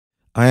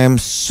I am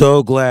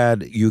so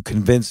glad you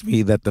convinced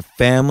me that the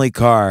family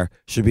car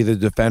should be the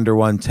Defender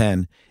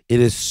 110.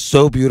 It is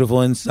so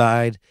beautiful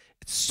inside.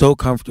 It's so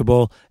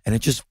comfortable, and it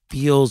just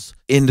feels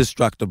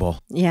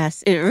indestructible.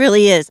 Yes, it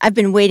really is. I've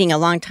been waiting a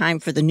long time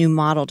for the new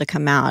model to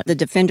come out. The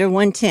Defender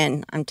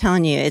 110, I'm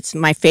telling you, it's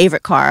my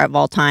favorite car of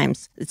all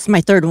times. It's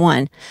my third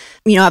one.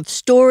 You know, I have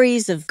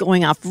stories of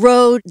going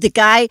off-road. The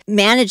guy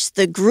managed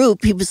the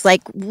group. He was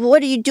like,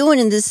 what are you doing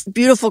in this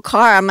beautiful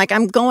car? I'm like,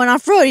 I'm going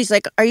off-road. He's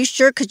like, are you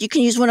sure? Because you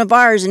can use one of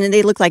ours. And then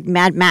they look like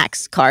Mad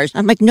Max cars.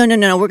 I'm like, no,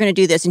 we're going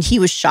to do this. And he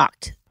was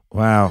shocked.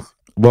 Wow.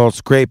 Well,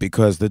 it's great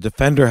because the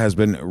Defender has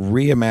been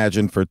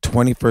reimagined for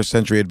 21st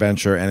century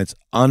adventure, and its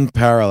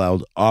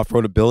unparalleled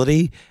off-road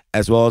ability,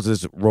 as well as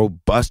its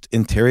robust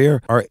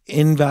interior, are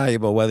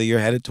invaluable whether you're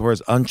headed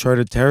towards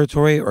uncharted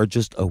territory or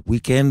just a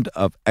weekend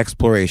of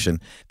exploration.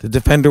 The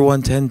Defender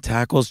 110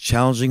 tackles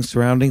challenging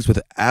surroundings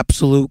with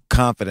absolute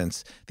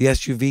confidence. The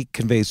SUV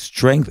conveys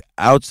strength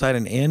outside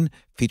and in,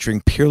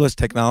 featuring peerless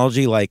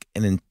technology like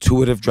an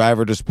intuitive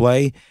driver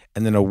display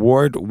and an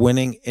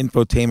award-winning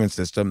infotainment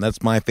system.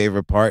 That's my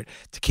favorite part,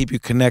 to keep you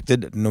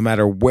connected no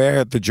matter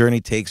where the journey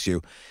takes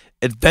you.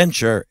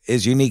 Adventure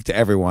is unique to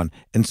everyone,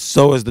 and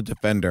so is the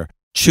Defender.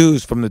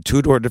 Choose from the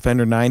two-door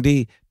Defender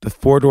 90, the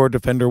four-door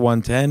Defender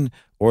 110,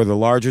 or the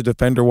larger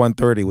Defender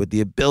 130 with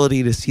the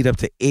ability to seat up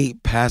to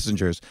 8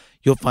 passengers.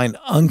 You'll find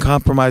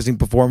uncompromising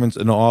performance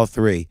in all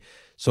three.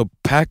 So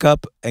pack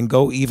up and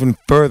go even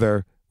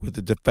further with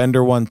the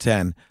Defender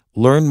 110.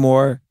 Learn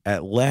more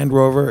at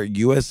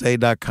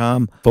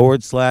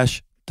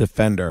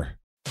LandRoverUSA.com/Defender.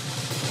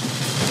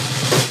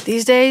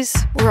 These days,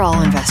 we're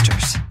all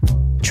investors,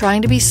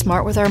 trying to be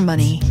smart with our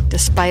money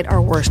despite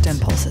our worst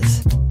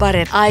impulses. But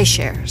at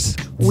iShares,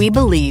 we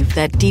believe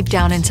that deep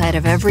down inside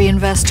of every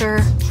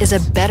investor is a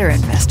better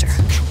investor.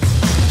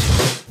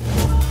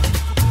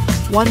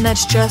 One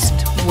that's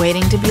just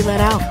waiting to be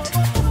let out.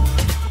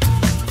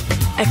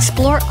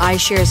 Explore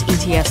iShares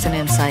ETFs and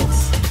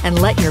insights and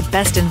let your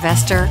best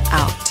investor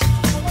out.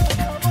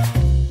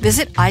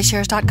 Visit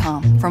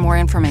iShares.com for more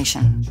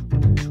information.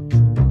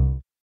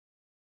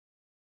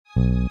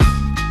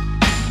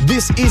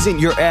 This isn't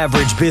your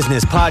average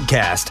business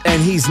podcast,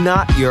 and he's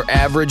not your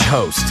average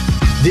host.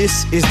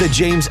 This is the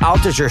James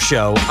Altucher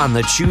Show on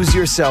the Choose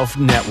Yourself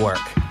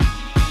Network.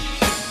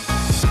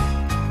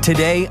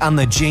 Today on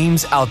the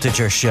James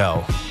Altucher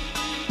Show.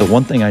 The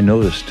one thing I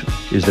noticed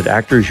is that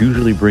actors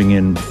usually bring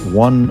in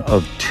one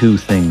of two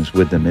things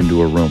with them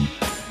into a room.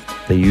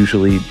 They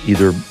usually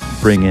either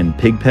bring in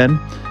Pigpen,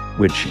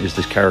 which is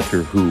this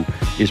character who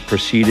is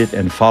preceded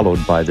and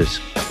followed by this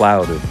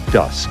cloud of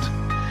dust.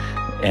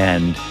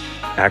 And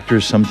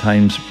actors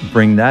sometimes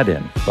bring that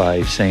in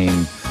by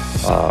saying,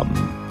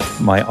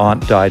 my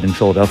aunt died in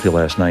Philadelphia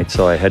last night,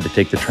 so I had to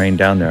take the train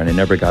down there and I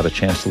never got a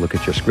chance to look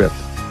at your script.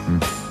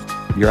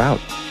 You're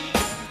out.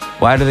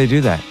 Why do they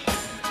do that?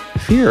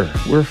 Fear.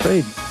 We're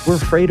afraid. We're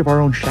afraid of our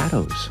own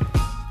shadows.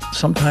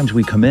 Sometimes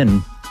we come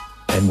in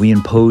and we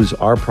impose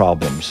our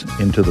problems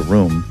into the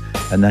room,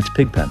 and that's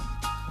Pigpen,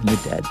 and you're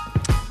dead.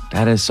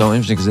 That is so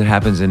interesting because it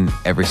happens in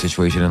every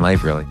situation in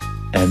life, really.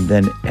 And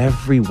then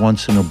every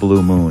once in a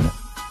blue moon,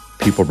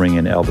 people bring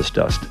in Elvis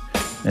dust.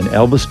 And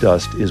Elvis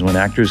dust is when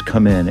actors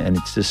come in, and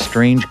it's this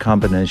strange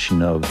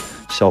combination of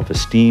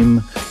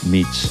self-esteem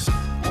meets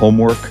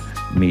homework,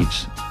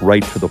 meets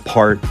right for the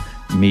part,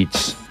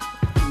 meets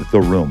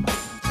the room.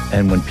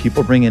 And when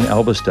people bring in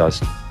Elvis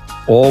dust,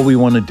 all we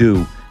want to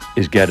do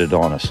is get it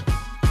on us.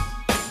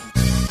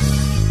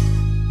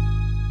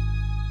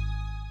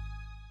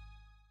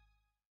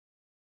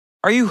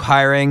 Are you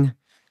hiring?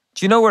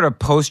 Do you know where to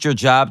post your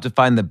job to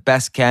find the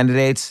best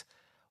candidates?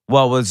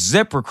 Well, with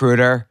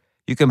ZipRecruiter,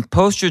 you can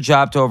post your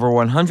job to over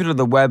 100 of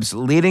the web's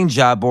leading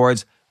job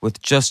boards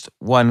with just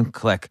one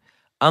click.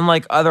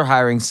 Unlike other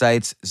hiring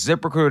sites,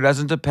 ZipRecruiter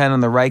doesn't depend on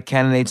the right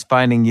candidates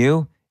finding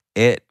you.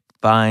 It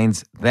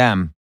finds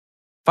them.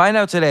 Find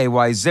out today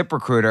why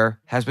ZipRecruiter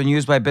has been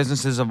used by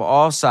businesses of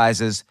all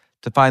sizes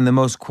to find the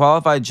most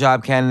qualified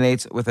job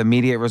candidates with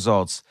immediate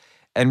results.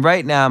 And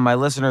right now, my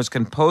listeners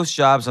can post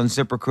jobs on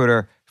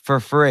ZipRecruiter for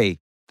free.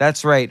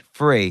 That's right,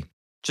 free.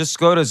 Just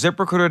go to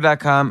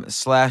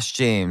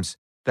ZipRecruiter.com/James.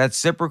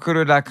 That's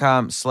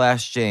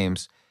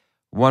ZipRecruiter.com/James.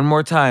 One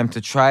more time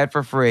to try it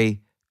for free.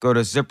 Go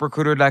to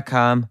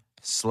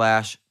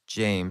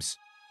ZipRecruiter.com/James.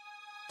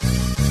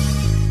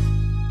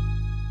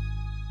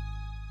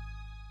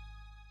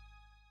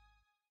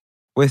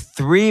 With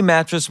 3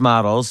 mattress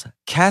models,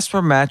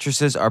 Casper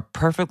mattresses are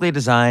perfectly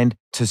designed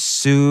to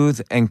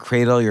soothe and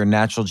cradle your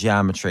natural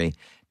geometry.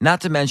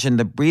 Not to mention,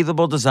 the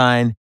breathable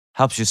design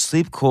helps you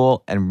sleep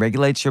cool and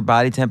regulates your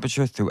body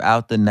temperature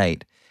throughout the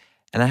night.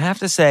 And I have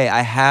to say,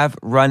 I have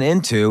run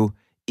into,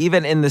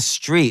 even in the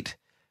street,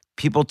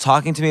 people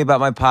talking to me about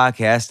my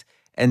podcast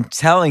and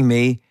telling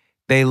me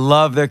they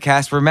love their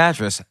Casper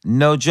mattress.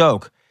 No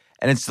joke.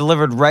 And it's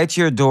delivered right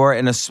to your door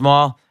in a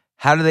small,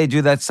 how do they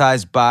do that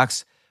size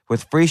box,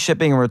 with free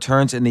shipping and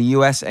returns in the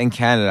US and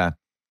Canada.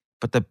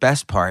 But the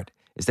best part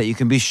is that you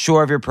can be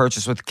sure of your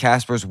purchase with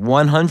Casper's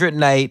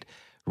 100-night,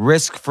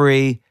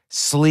 risk-free,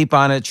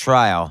 sleep-on-it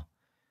trial.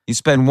 You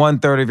spend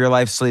 1/3 of your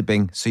life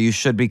sleeping, so you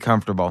should be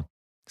comfortable.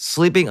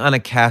 Sleeping on a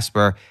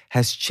Casper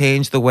has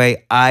changed the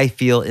way I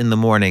feel in the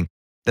morning.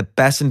 The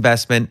best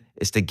investment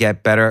is to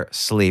get better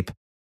sleep.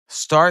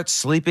 Start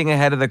sleeping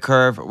ahead of the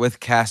curve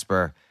with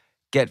Casper.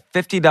 Get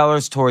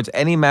 $50 towards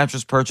any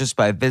mattress purchase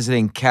by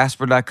visiting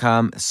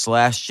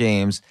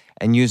casper.com/James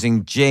and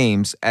using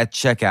James at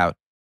checkout.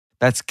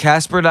 That's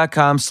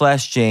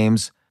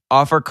casper.com/James.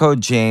 Offer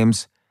code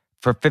James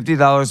for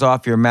 $50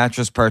 off your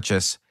mattress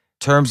purchase.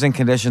 Terms and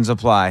conditions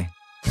apply.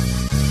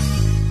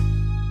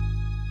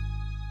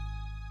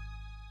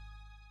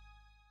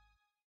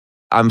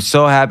 I'm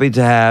so happy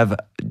to have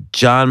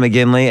John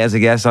McGinley as a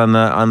guest on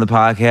the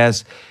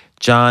podcast.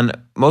 John,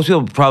 most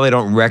people probably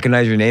don't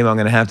recognize your name, I'm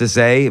going to have to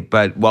say,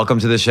 but welcome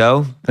to the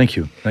show. Thank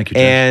you. Thank you,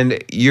 James.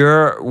 And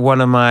you're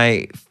one of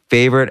my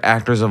favorite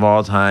actors of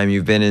all time.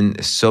 You've been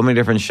in so many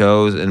different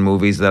shows and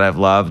movies that I've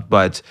loved,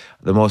 but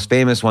the most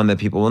famous one that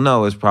people will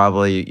know is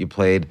probably you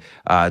played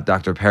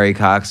Dr. Perry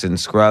Cox in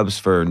Scrubs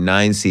for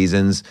 9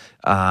 seasons.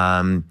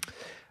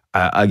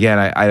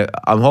 Again,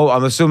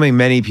 I'm assuming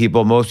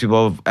most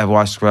people have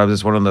watched Scrubs.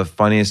 It's one of the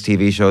funniest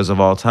TV shows of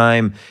all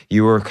time.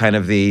 You were kind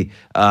of the,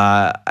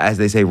 as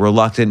they say,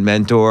 reluctant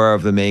mentor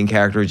of the main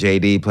character,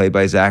 JD, played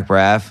by Zach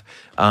Braff.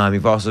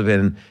 You've also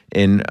been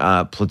in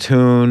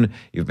Platoon.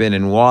 You've been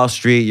in Wall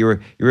Street.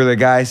 You were the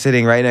guy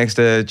sitting right next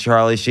to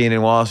Charlie Sheen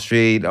in Wall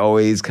Street,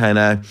 always kind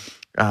of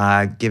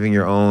giving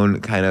your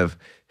own kind of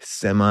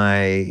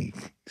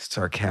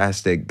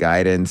semi-sarcastic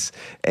guidance.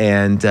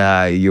 And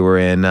you were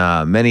in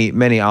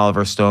many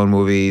Oliver Stone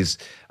movies.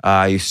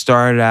 You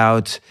started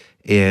out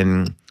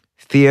in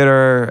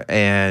theater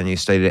and you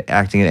studied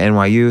acting at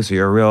NYU. So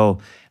you're a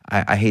real,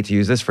 I hate to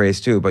use this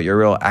phrase too, but you're a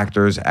real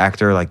actor's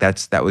actor. Like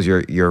that was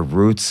your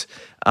roots.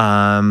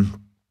 I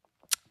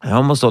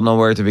almost don't know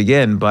where to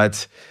begin,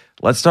 but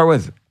let's start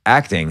with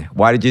acting.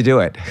 Why did you do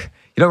it?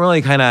 You don't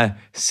really kind of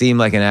seem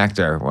like an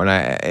actor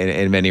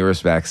in many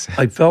respects.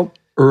 I felt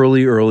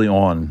early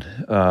on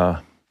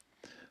that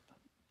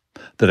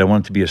I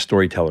wanted to be a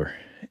storyteller.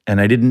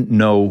 And I didn't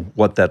know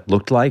what that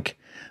looked like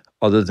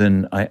other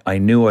than I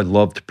knew I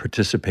loved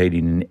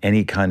participating in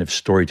any kind of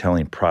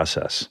storytelling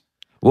process.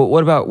 Well,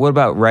 what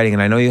about writing?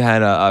 And I know you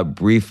had a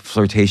brief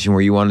flirtation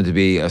where you wanted to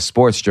be a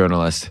sports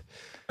journalist.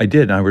 I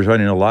did. I was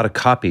writing a lot of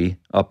copy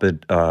up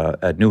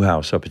at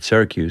Newhouse, up at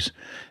Syracuse,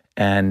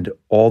 and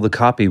all the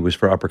copy was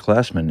for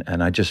upperclassmen,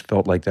 and I just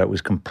felt like that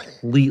was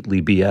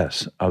completely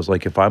BS. I was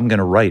like, if I'm going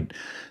to write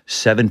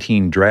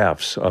 17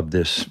 drafts of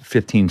this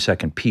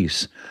 15-second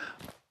piece,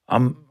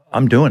 I'm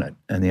doing it.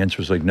 And the answer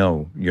was like,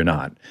 no, you're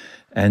not.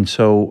 And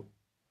so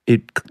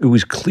it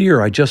was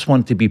clear I just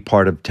wanted to be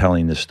part of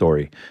telling this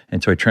story.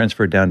 And so I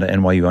transferred down to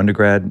NYU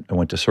undergrad. I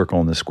went to Circle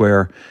in the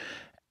Square.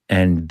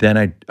 And then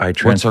I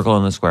transferred. What Circle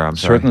in the Square? I'm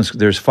sorry.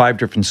 There's 5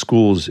 different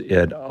schools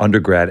at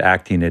undergrad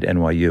acting at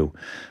NYU.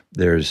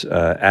 There's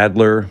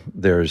Adler,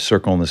 there's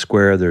Circle in the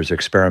Square, there's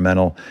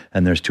Experimental,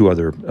 and there's 2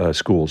 other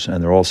schools,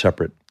 and they're all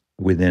separate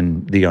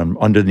within the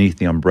underneath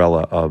the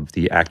umbrella of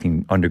the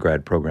acting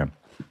undergrad program.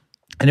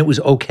 And it was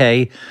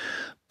okay,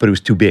 but it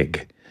was too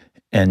big.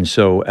 And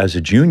so as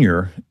a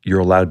junior, you're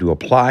allowed to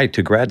apply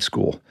to grad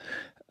school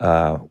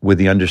with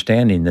the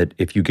understanding that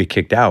if you get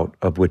kicked out,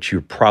 of which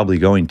you're probably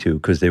going to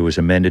because there was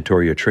a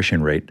mandatory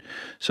attrition rate,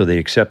 so they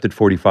accepted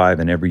 45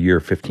 and every year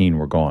 15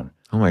 were gone.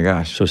 Oh my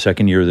gosh. So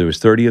second year there was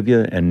 30 of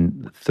you,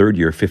 and third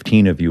year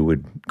 15 of you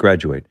would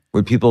graduate.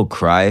 Would people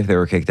cry if they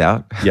were kicked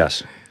out?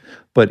 Yes.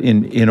 But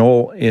in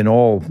all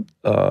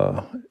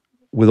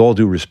with all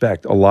due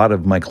respect, a lot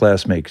of my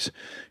classmates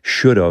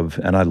should have,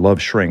 and I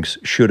love shrinks,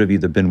 should have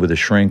either been with a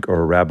shrink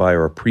or a rabbi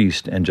or a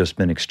priest and just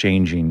been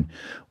exchanging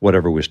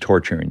whatever was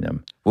torturing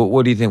them.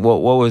 What do you think?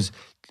 What was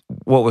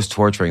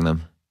torturing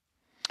them?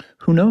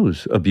 Who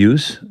knows?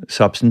 Abuse,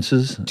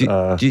 substances.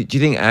 Do you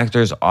think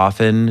actors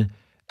often,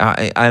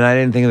 and I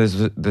didn't think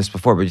of this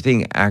before, but do you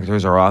think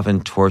actors are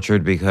often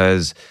tortured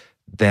because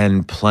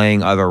then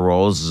playing other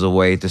roles is a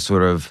way to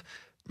sort of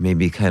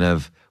maybe kind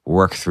of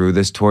work through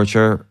this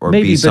torture or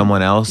be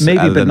someone else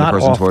other than the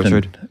person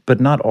tortured? But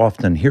not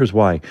often. Here's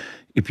why.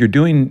 If you're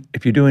doing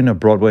a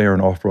Broadway or an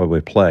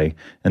off-Broadway play,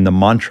 and the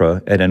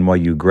mantra at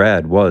NYU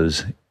grad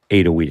was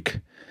 8 a week,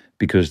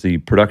 because the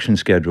production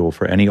schedule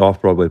for any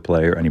off-Broadway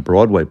play or any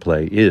Broadway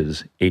play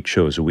is 8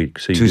 shows a week.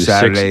 So you 2 do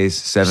Saturdays,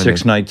 7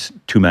 6 nights,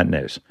 2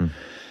 matinees.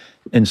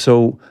 And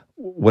so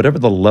whatever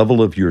the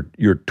level of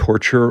your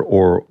torture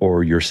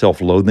or your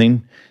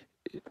self-loathing,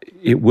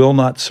 it will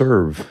not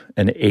serve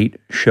an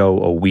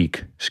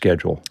 8-show-a-week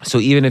schedule. So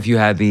even if you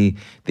had the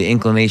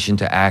inclination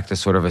to act to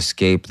sort of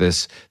escape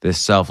this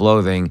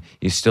self-loathing,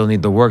 you still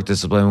need the work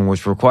discipline,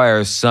 which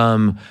requires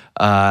some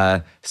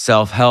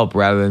self-help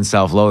rather than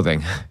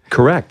self-loathing.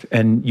 Correct.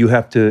 And you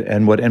have to,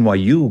 and what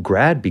NYU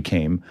grad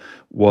became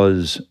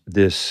was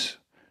this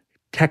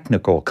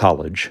technical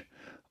college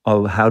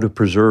of how to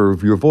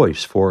preserve your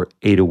voice for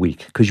 8 a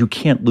week, because you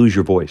can't lose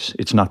your voice.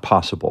 It's not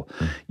possible.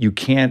 You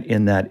can't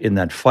in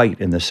that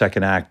fight in the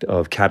second act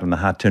of Cat on the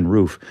Hot Tin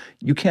Roof.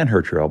 You can't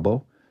hurt your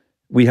elbow.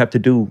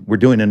 we're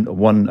doing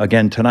one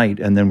again tonight,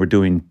 and then we're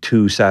doing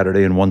 2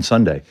 Saturday and 1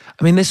 Sunday.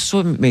 I mean, this is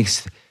what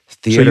makes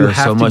theater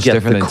so much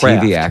different than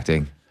TV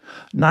acting.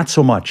 Not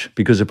so much,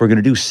 because if we're going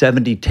to do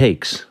 70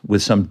 takes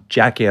with some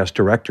jackass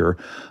director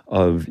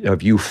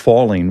of you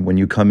falling when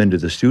you come into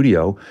the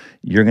studio,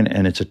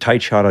 and it's a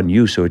tight shot on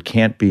you, so it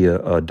can't be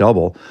a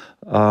double.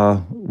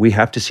 We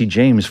have to see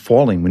James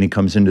falling when he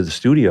comes into the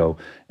studio.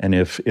 And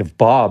if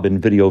Bob in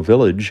Video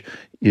Village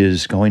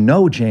is going,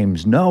 "No,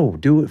 James, no,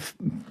 do it.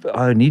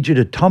 I need you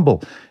to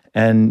tumble."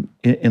 And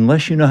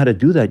unless you know how to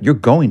do that, you're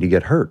going to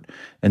get hurt.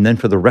 And then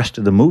for the rest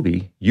of the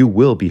movie, you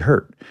will be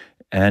hurt.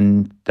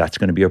 And that's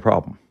going to be a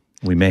problem.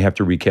 We may have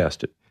to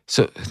recast it.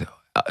 So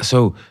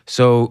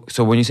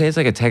when you say it's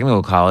like a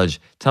technical college,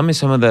 tell me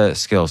some of the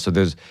skills. So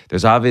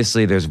there's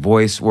obviously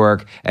voice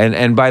work,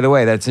 and by the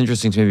way, that's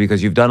interesting to me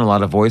because you've done a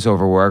lot of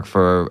voiceover work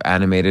for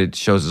animated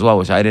shows as well,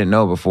 which I didn't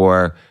know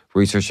before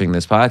researching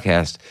this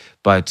podcast.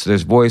 But so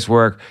there's voice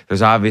work.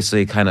 There's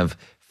obviously kind of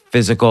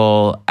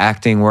physical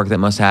acting work that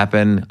must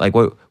happen. Like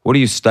what do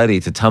you study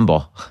to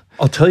tumble?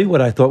 I'll tell you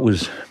what I thought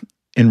was,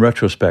 in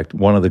retrospect,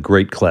 one of the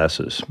great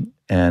classes,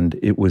 and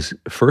it was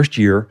first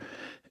year.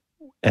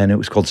 And it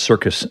was called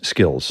Circus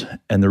Skills.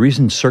 And the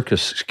reason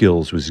Circus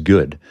Skills was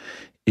good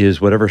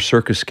is whatever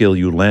circus skill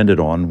you landed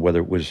on, whether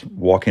it was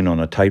walking on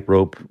a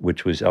tightrope,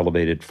 which was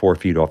elevated 4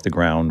 feet off the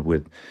ground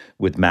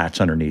with mats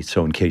underneath,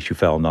 so in case you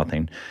fell,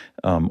 nothing,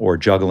 or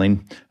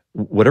juggling,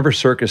 whatever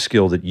circus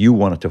skill that you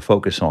wanted to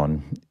focus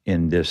on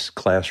in this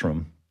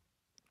classroom,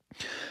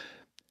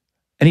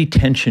 any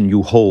tension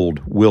you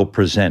hold will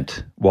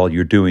present while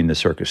you're doing the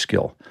circus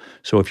skill.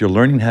 So if you're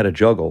learning how to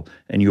juggle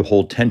and you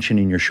hold tension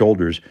in your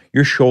shoulders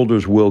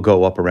will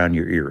go up around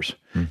your ears.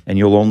 And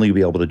you'll only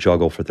be able to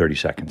juggle for 30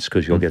 seconds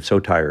because you'll get so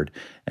tired.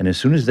 And as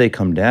soon as they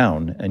come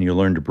down and you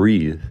learn to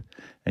breathe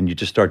and you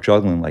just start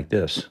juggling like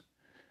this,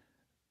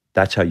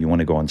 that's how you want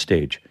to go on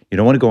stage. You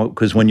don't want to go,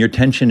 because when your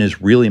tension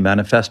is really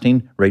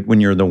manifesting, right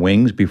when you're in the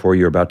wings before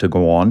you're about to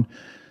go on,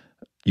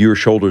 your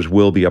shoulders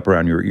will be up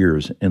around your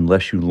ears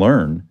unless you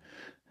learn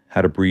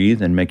how to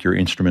breathe and make your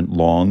instrument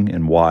long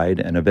and wide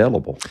and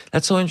available.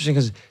 That's so interesting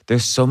because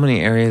there's so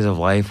many areas of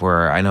life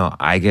where I know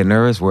I get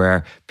nervous,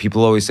 where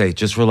people always say,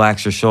 just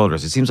relax your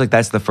shoulders. It seems like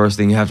that's the first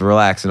thing you have to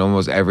relax in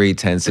almost every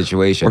tense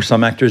situation. Or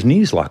some actors'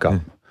 knees lock up.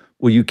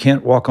 Well, you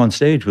can't walk on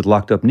stage with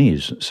locked up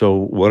knees. So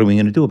what are we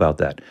going to do about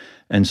that?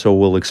 And so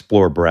we'll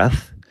explore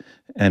breath,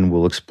 and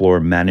we'll explore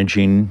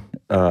managing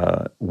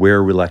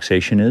where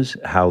relaxation is,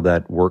 how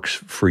that works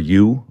for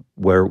you,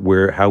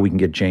 how we can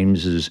get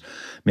James's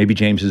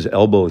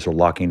elbows are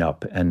locking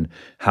up, and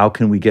how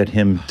can we get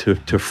him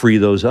to free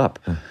those up,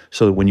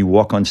 so that when you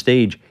walk on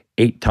stage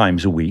 8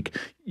 times a week,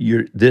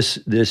 you're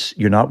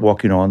not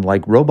walking on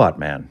like Robot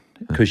Man,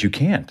 because you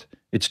can't.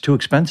 It's too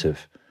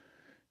expensive.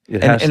 There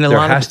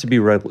has to be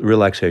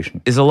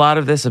relaxation. Is a lot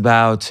of this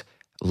about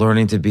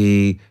learning to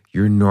be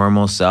your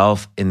normal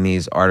self in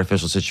these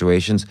artificial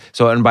situations?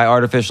 So, and by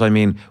artificial, I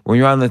mean, when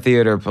you're on the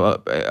theater,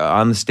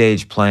 on the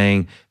stage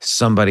playing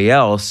somebody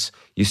else,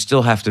 you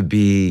still have to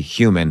be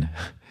human.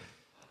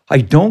 I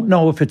don't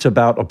know if it's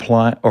about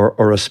applying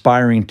or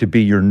aspiring to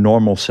be your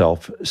normal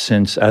self,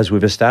 since, as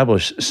we've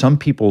established, some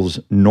people's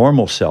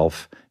normal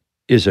self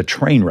is a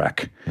train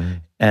wreck. Mm-hmm.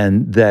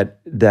 And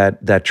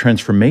that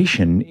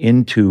transformation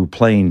into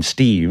playing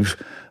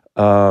Steve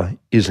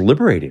is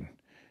liberating.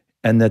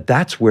 And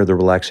that's where the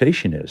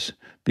relaxation is.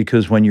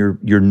 Because when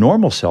your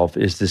normal self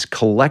is this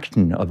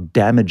collection of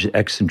damaged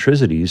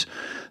eccentricities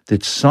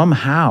that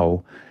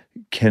somehow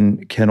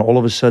can all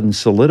of a sudden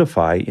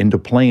solidify into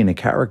playing a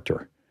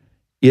character,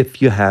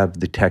 if you have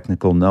the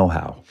technical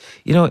know-how.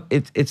 You know,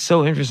 it's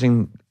so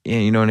interesting,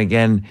 you know, and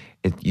again,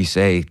 you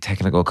say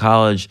technical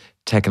college,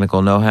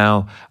 technical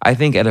know-how. I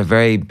think at a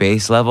very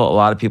base level, a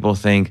lot of people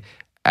think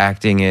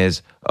acting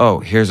is, oh,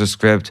 here's a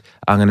script,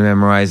 I'm going to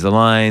memorize the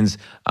lines,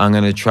 I'm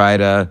going to try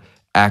to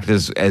act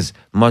as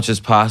much as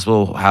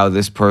possible how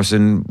this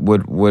person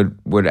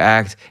would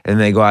act, and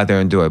they go out there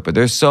and do it. But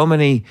there's so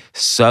many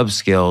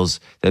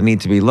sub-skills that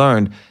need to be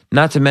learned,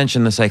 not to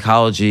mention the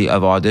psychology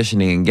of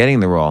auditioning and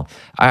getting the role.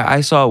 I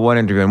saw one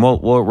interview, and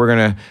we're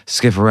going to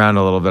skip around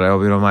a little bit, I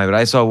hope you don't mind, but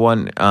I saw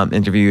one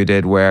interview you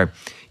did where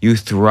you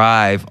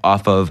thrive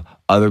off of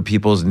other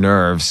people's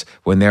nerves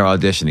when they're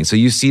auditioning. So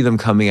you see them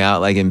coming out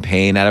like in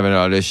pain out of an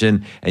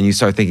audition, and you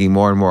start thinking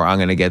more and more, I'm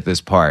going to get this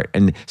part.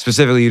 And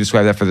specifically, you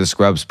described that for the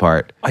Scrubs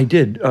part. I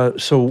did.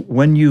 So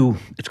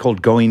it's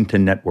called going to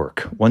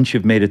network. Once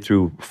you've made it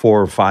through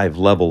 4 or 5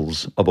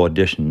 levels of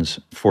auditions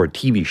for a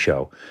TV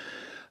show,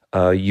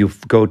 you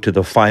go to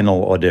the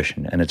final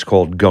audition, and it's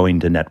called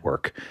going to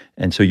network.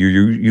 And so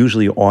you're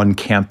usually on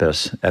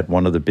campus at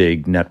one of the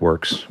big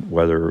networks,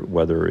 whether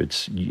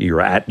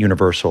you're at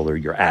Universal or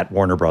you're at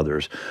Warner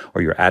Brothers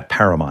or you're at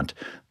Paramount.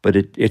 But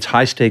it's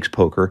high stakes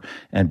poker.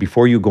 And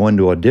before you go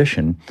into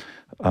audition,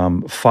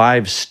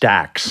 5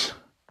 stacks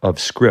of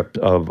script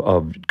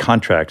of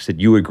contracts that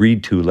you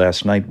agreed to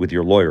last night with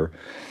your lawyer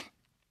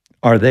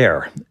are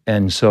there.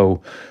 And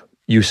so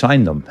you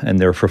sign them, and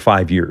they're for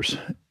 5 years.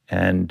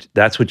 And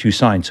that's what you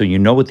sign. So you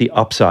know what the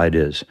upside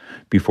is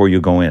before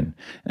you go in.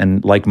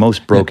 And like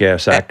most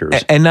broke-ass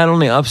actors. And not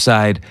only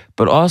upside,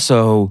 but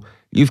also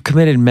you've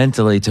committed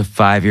mentally to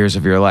 5 years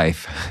of your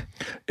life.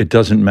 It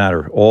doesn't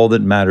matter. All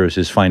that matters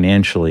is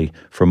financially,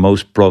 for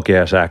most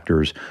broke-ass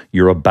actors,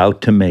 you're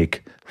about to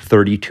make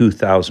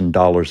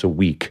 $32,000 a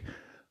week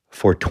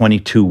for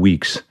 22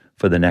 weeks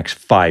for the next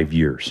 5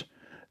 years.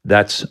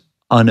 That's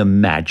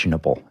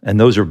unimaginable. And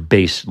those are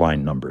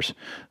baseline numbers.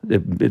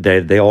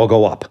 They all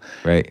go up.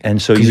 Right. And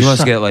so you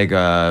must get like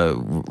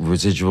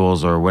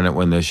residuals or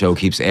when the show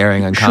keeps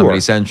airing on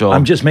Comedy Central.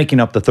 I'm just making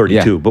up the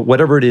 32, but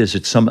whatever it is,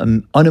 it's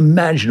some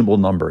unimaginable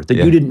number that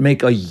you didn't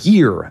make a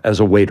year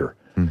as a waiter,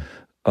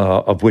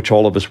 of which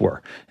all of us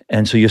were.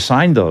 And so you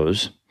sign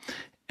those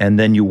and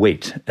then you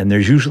wait. And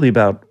there's usually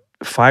about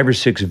 5 or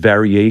 6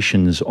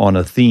 variations on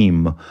a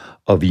theme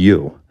of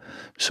you.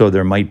 So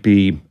there might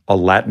be a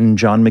Latin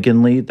John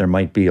McGinley, there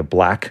might be a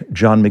Black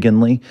John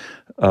McGinley,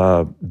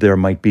 there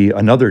might be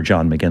another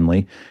John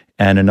McGinley,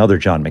 and another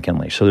John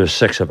McGinley. So there's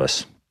 6 of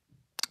us.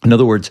 In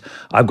other words,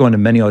 I've gone to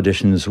many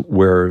auditions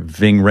where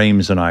Ving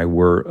Rhames and I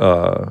were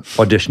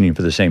auditioning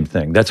for the same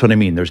thing. That's what I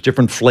mean. There's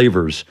different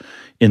flavors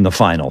in the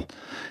final.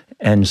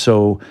 And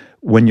so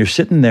when you're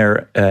sitting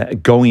there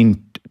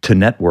going to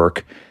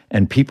network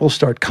and people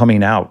start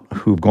coming out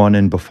who've gone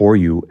in before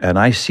you, and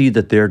I see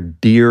that they're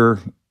deer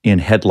in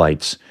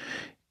headlights,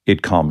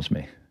 it calms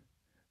me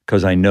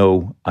because I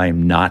know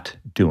I'm not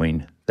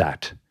doing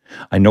that.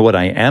 I know what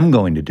I am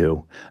going to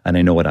do, and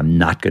I know what I'm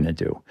not going to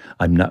do.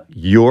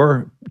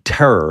 Your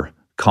terror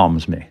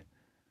calms me,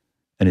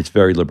 and it's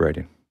very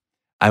liberating.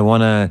 I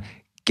want to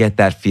get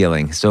that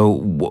feeling. So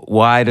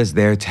why does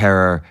their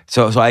terror?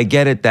 So I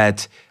get it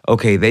that,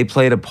 okay, they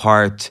played a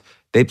part.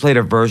 They played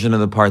a version of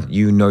the part that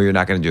you know you're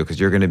not going to do because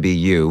you're going to be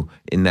you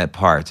in that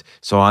part.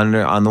 So on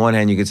the one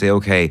hand, you could say,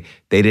 okay,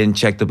 they didn't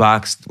check the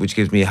box, which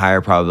gives me a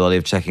higher probability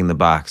of checking the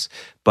box.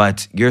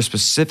 But you're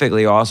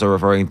specifically also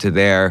referring to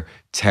their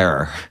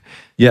terror.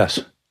 Yes.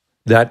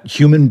 That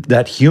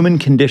human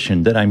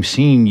condition that I'm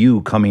seeing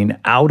you coming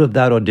out of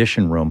that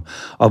audition room,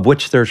 of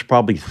which there's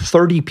probably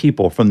 30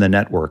 people from the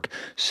network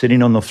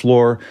sitting on the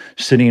floor,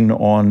 sitting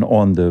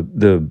on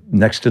the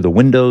next to the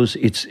windows.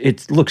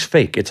 It looks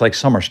fake. It's like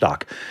summer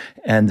stock.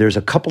 And there's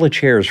a couple of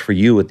chairs for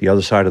you at the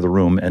other side of the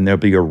room, and there'll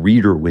be a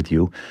reader with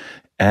you.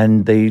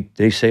 And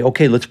they say,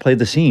 okay, let's play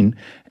the scene.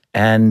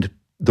 And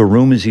the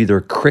room is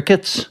either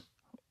crickets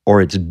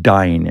or it's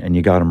dying, and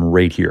you got them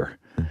right here.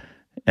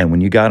 And when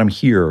you got them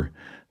here,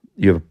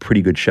 you have a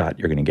pretty good shot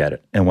you're going to get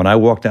it. And when I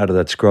walked out of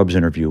that Scrubs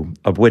interview,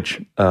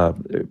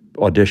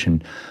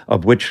 audition,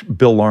 of which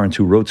Bill Lawrence,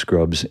 who wrote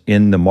Scrubs,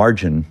 in the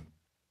margin,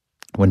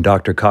 when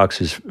Dr.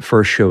 Cox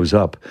first shows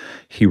up,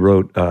 he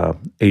wrote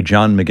a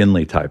John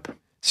McGinley type.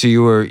 So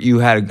you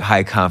had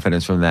high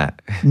confidence from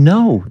that?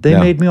 No, they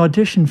made me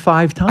audition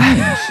 5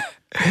 times.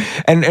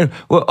 And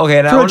well, okay,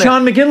 and for a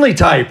John McGinley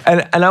type.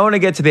 And I want to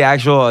get to the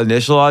actual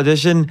initial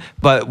audition,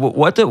 but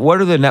what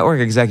are the network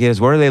executives?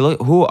 Who are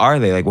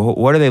they? Like,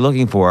 what are they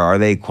looking for? Are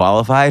they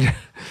qualified?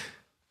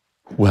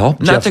 Well,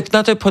 not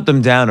to put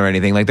them down or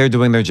anything. Like, they're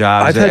doing their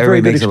jobs. I've had very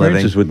good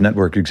experiences with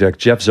network execs.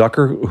 Jeff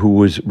Zucker, who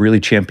was really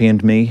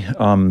championed me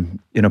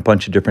in a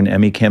bunch of different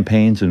Emmy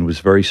campaigns and was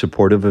very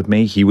supportive of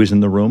me. He was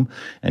in the room,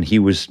 and he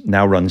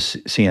now runs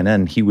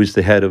CNN. He was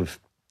the head of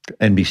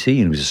NBC, and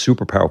he was a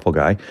super powerful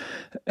guy.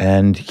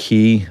 And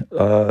he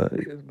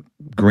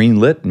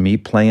greenlit me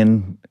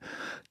playing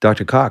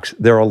Dr. Cox.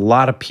 There are a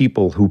lot of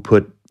people who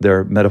put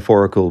their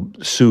metaphorical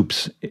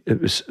spoons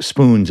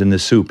in the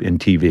soup in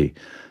TV.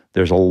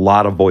 There's a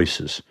lot of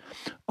voices.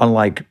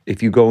 Unlike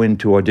if you go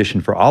into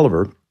audition for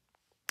Oliver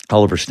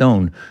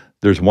Stone,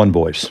 there's one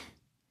voice.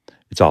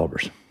 It's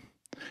Oliver's.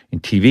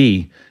 In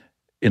TV,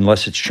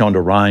 unless it's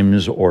Shonda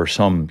Rhimes or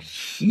some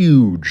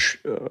huge,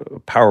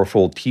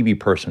 powerful TV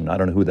person, I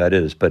don't know who that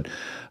is, but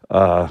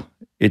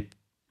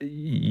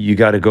you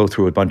got to go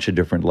through a bunch of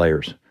different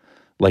layers.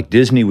 Like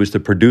Disney was the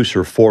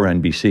producer for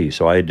NBC,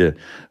 so I had to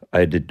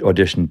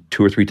audition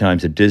 2 or 3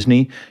 times at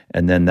Disney,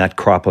 and then that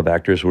crop of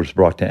actors was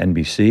brought to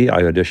NBC.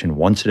 I auditioned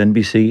once at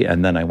NBC,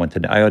 and then I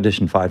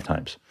auditioned 5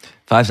 times.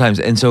 5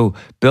 times. And so,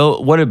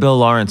 what did Bill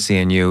Lawrence see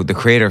in you, the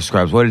creator of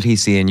Scrubs? What did he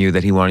see in you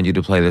that he wanted you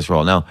to play this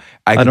role? Now,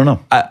 I don't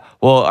know.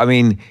 Well, I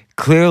mean,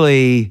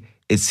 clearly,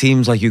 it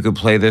seems like you could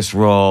play this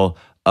role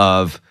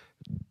of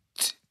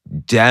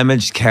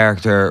damaged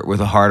character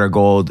with a heart of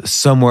gold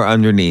somewhere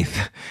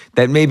underneath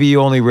that maybe you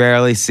only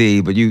rarely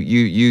see, but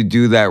you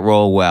do that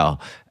role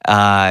well.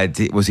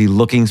 Was he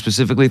looking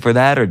specifically for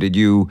that, or did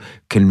you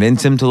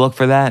convince him to look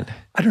for that?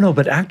 I don't know,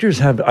 but actors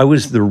have. I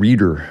was the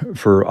reader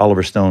for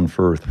Oliver Stone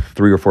for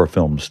 3 or 4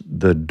 films.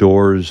 The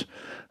Doors,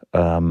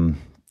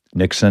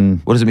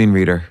 Nixon. What does it mean,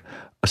 reader?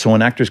 So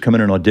when actors come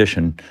in an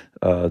audition,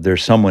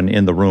 there's someone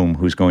in the room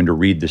who's going to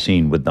read the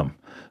scene with them.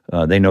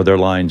 They know their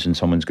lines, and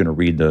someone's going to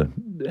read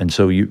and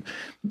so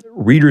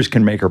readers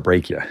can make or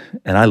break you.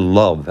 And I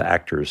love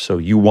actors, so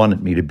you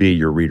wanted me to be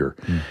your reader.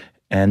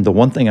 And the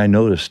one thing I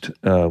noticed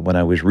when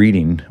I was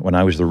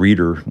the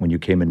reader, when you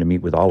came in to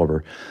meet with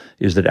Oliver,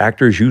 is that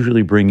actors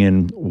usually bring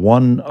in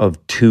one of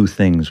two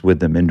things with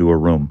them into a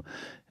room.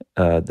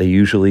 They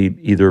usually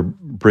either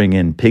bring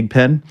in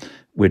Pigpen,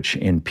 which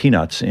in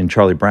Peanuts, in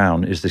Charlie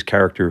Brown, is this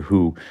character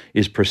who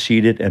is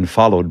preceded and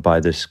followed by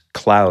this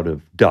cloud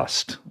of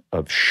dust,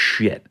 of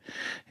shit.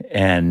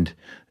 And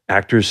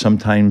actors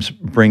sometimes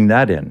bring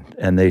that in,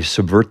 and they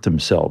subvert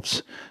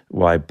themselves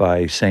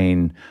by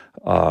saying,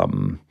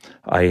 my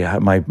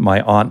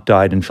aunt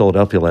died in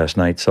Philadelphia last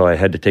night, so I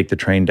had to take the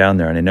train down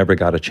there, and I never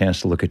got a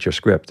chance to look at your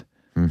script.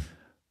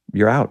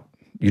 You're out.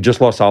 You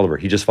just lost Oliver.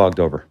 He just fogged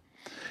over.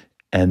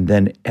 And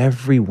then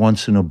every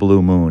once in a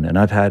blue moon, and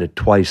I've had it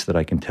twice that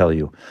I can tell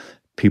you,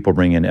 people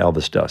bring in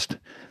Elvis dust.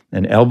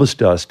 And Elvis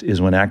dust is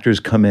when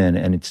actors come in,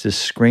 and it's this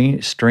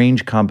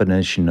strange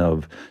combination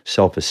of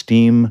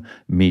self-esteem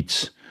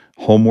meets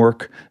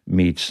homework,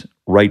 meets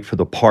right for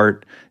the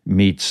part,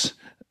 meets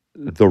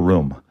the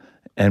room.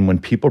 And when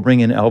people bring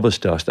in Elvis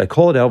dust, I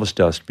call it Elvis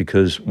dust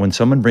because when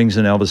someone brings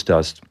in Elvis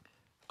dust,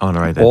 I want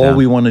to write that all down.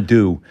 we want to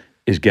do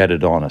is get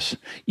it on us.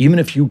 Even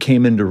if you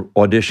came into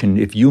audition,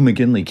 if you,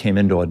 McGinley, came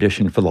into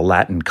audition for the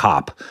Latin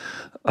cop,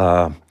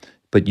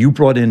 but you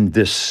brought in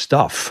this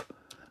stuff,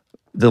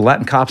 the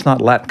Latin cop's not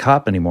Latin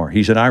cop anymore.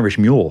 He's an Irish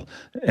mule,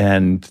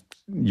 and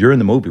you're in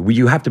the movie. Well,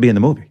 you have to be in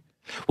the movie.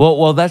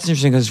 Well, that's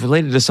interesting because it's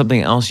related to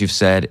something else you've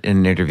said in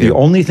an interview. The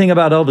only thing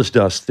about Elvis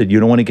dust that you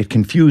don't want to get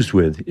confused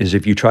with is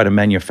if you try to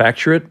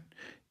manufacture it,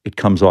 it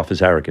comes off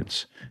as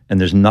arrogance.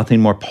 And there's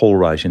nothing more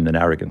polarizing than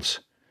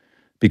arrogance.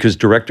 Because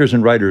directors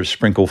and writers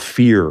sprinkle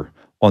fear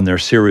on their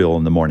cereal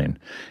in the morning.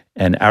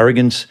 And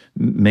arrogance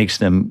makes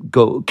them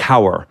go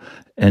cower.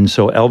 And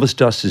so Elvis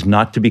dust is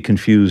not to be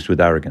confused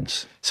with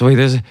arrogance. So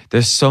wait,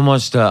 there's so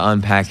much to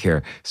unpack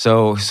here.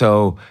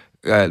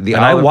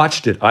 I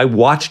watched it. I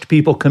watched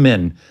people come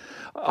in,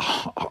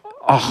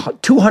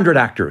 200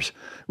 actors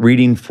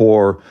reading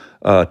for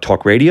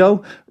talk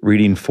radio,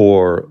 reading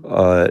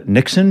for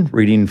Nixon,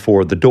 reading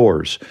for The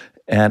Doors.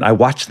 And I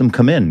watched them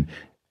come in,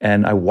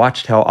 and I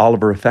watched how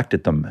Oliver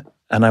affected them.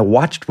 And I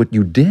watched what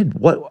you did.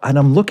 And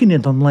I'm looking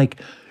at them like,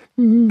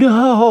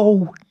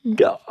 no,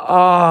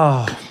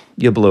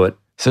 you blew it.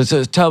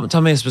 So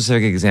tell me a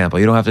specific example.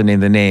 You don't have to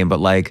name the name, but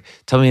like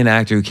tell me an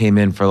actor who came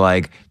in for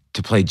like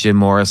to play Jim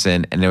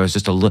Morrison, and there was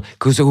just a look.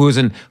 Who was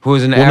an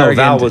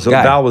arrogant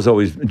guy. Val was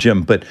always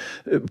Jim, but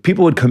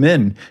people would come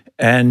in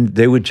and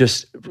they would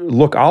just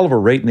look Oliver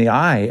right in the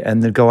eye,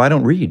 and they'd go, "I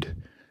don't read."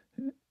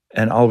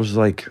 And Oliver's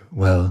like,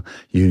 "Well,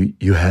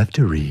 you have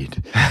to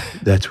read.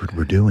 That's what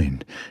we're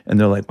doing." And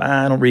they're like,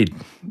 "I don't read.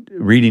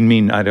 Reading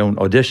mean I don't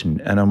audition."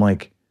 And I'm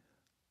like,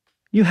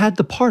 you had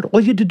the part. All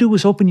you had to do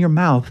was open your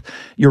mouth.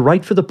 You're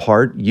right for the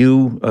part.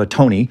 You,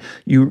 Tony,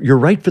 you're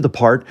right for the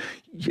part.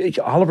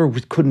 Oliver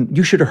couldn't.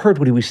 You should have heard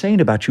what he was saying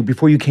about you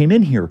before you came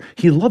in here.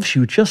 He loves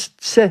you.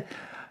 Just say,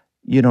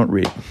 you don't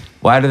read.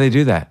 Why do they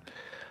do that?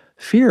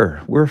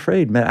 Fear. We're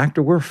afraid, man.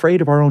 Actor, we're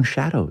afraid of our own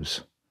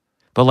shadows.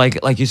 But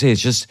like you say, it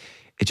just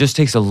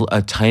takes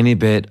a tiny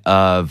bit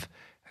of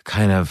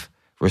kind of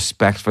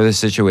respect for the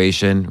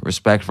situation,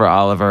 respect for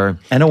Oliver,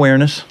 and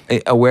awareness,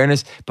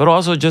 but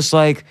also just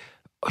like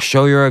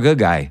show you're a good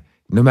guy,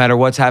 no matter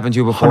what's happened to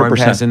you before 100%. And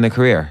past in the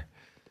career.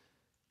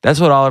 That's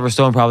what Oliver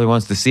Stone probably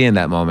wants to see in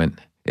that moment.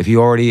 If he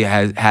already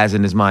has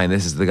in his mind,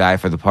 this is the guy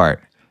for the part.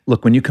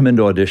 Look, when you come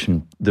into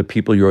audition, the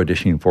people you're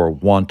auditioning for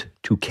want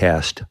to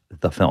cast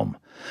the film.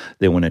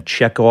 They want to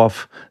check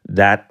off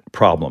that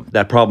problem.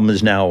 That problem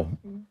is now,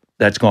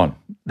 that's gone.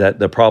 That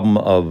the problem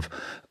of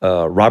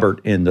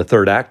Robert in the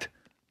third act,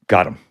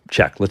 got him.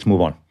 Check. Let's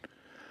move on.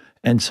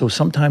 And so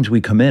sometimes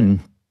we come in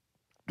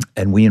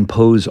and we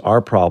impose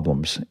our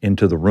problems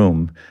into the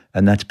room,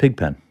 and that's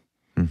Pigpen.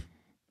 And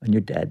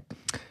you're dead.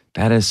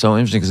 That is so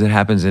interesting because it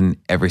happens in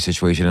every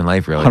situation in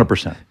life, really.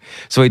 100%.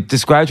 So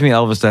describe to me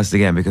Elvis dust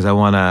again, because I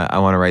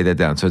wanna write that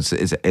down. So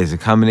it's a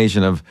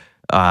combination of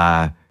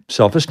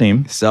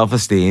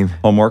self-esteem,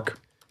 homework,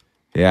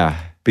 yeah,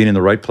 being in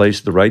the right place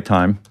at the right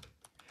time,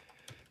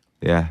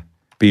 yeah,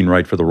 being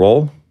right for the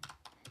role,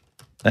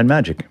 and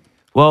magic.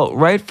 Well,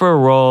 right for a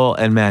role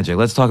and magic.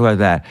 Let's talk about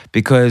that,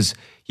 because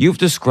you've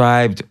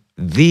described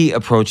the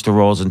approach to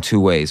roles in two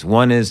ways.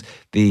 One is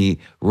the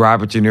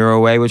Robert De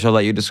Niro way, which I'll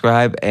let you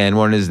describe, and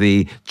one is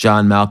the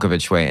John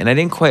Malkovich way. And I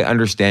didn't quite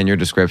understand your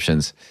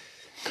descriptions.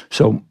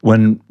 So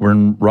when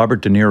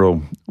Robert De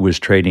Niro was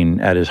trading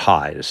at his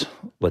highs,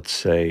 let's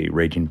say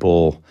Raging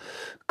Bull,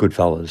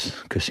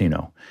 Goodfellas,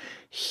 Casino,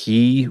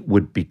 he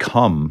would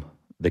become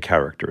the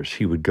characters.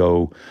 He would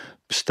go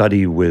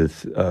study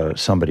with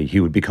somebody. He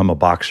would become a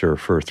boxer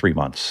for 3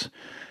 months,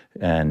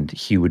 and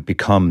he would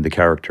become the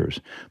characters.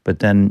 But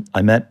then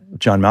I met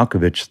John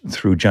Malkovich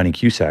through Johnny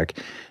Cusack,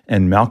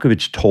 and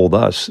Malkovich told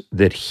us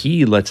that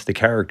he lets the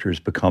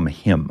characters become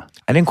him.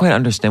 I didn't quite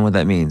understand what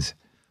that means.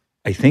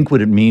 I think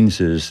what it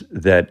means is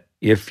that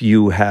if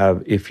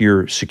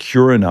you're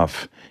secure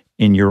enough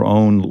in your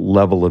own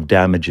level of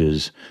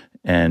damages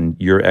and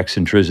your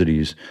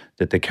eccentricities,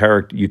 that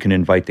you can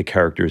invite the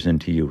characters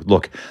into you.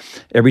 Look,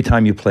 every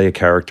time you play a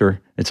character,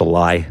 it's a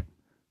lie.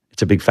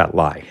 It's a big fat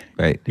lie.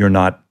 Right. You're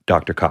not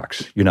Dr.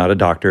 Cox. You're not a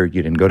doctor.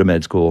 You didn't go to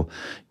med school.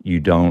 You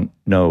don't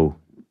know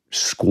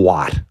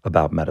squat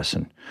about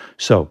medicine.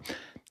 So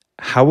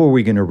how are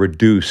we going to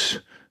reduce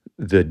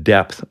the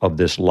depth of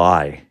this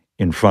lie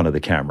in front of the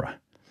camera?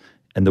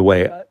 And the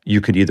way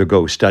you could either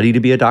go study to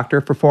be a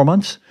doctor for 4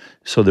 months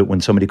so that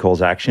when somebody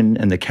calls action,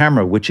 and the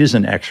camera, which is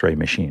an x-ray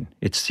machine,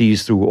 it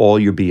sees through all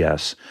your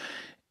BS.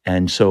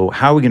 And so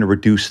how are we going to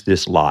reduce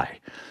this lie?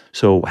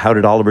 So how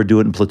did Oliver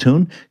do it in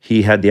Platoon?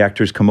 He had the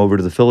actors come over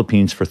to the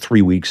Philippines for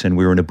 3 weeks, and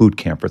we were in a boot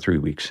camp for 3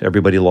 weeks.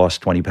 Everybody lost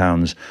 20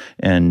 pounds,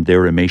 and they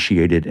were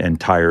emaciated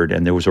and tired,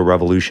 and there was a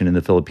revolution in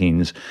the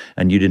Philippines,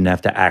 and you didn't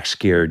have to act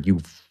scared.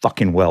 You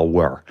fucking well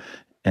were.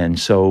 And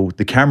so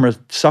the camera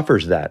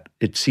suffers that.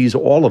 It sees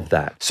all of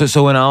that.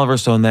 So when Oliver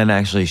Stone then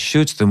actually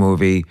shoots the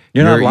movie,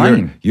 You're not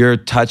lying. You're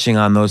touching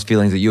on those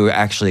feelings that you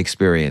actually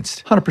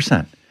experienced.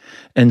 100%.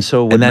 And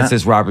so And that's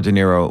this Robert De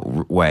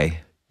Niro way.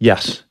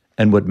 Yes.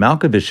 And what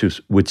Malkovich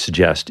would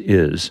suggest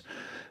is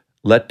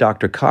let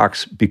Dr.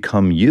 Cox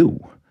become you.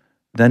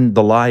 Then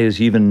the lie is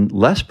even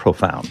less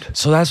profound.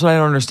 So that's what I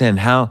don't understand.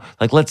 How,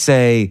 like, let's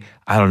say,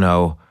 I don't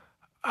know,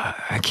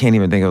 I can't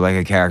even think of like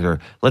a character.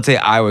 Let's say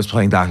I was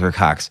playing Dr.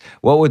 Cox.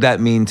 What would that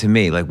mean to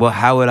me? Like, well,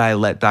 how would I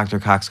let Dr.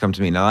 Cox come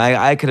to me? Now,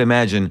 I could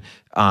imagine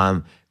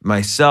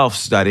myself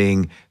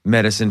studying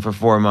medicine for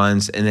 4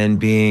 months and then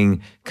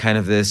being kind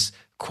of this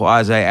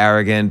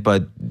quasi-arrogant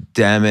but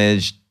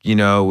damaged,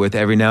 with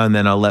every now and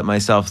then I'll let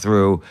myself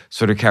through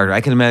sort of character.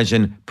 I can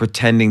imagine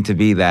pretending to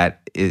be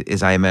that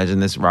as I imagine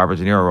this Robert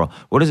De Niro role.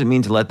 What does it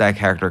mean to let that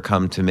character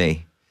come to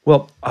me?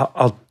 Well,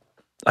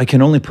 I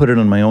can only put it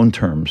on my own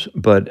terms,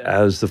 but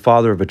as the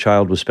father of a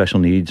child with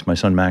special needs, my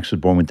son Max was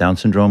born with Down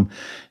syndrome,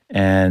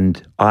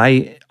 and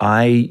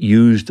I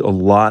used a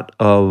lot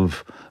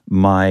of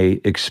my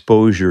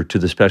exposure to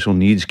the special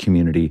needs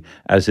community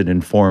as it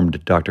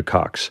informed Dr.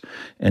 Cox.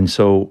 And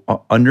so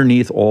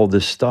underneath all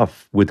this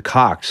stuff with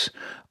Cox,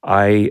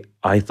 I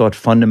thought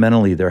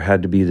fundamentally there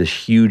had to be this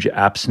huge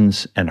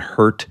absence and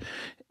hurt,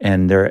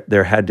 and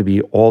there had to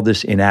be all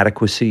this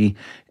inadequacy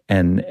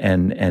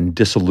and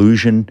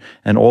disillusion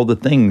and all the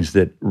things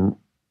that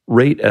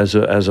rate as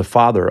a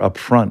father up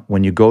front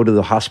when you go to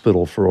the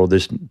hospital for all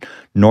this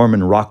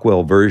Norman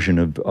Rockwell version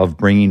of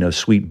bringing a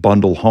sweet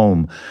bundle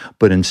home,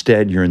 but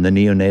instead you're in the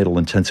neonatal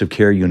intensive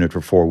care unit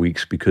for 4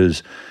 weeks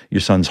because your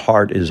son's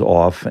heart is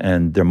off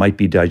and there might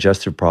be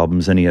digestive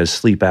problems and he has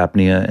sleep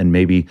apnea and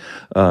maybe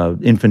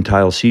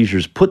infantile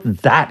seizures. Put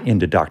that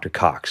into Dr.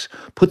 Cox.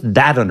 Put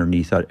that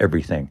underneath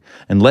everything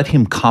and let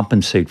him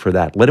compensate for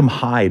that. Let him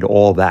hide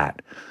all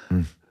that.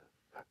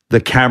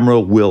 The camera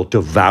will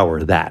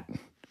devour that.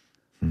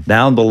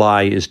 Now the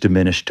lie is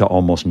diminished to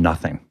almost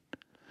nothing.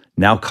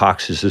 Now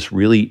Cox is this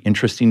really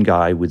interesting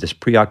guy with this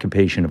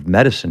preoccupation of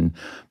medicine,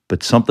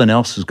 but something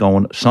else is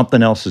going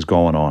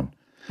on.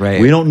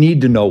 Right. We don't need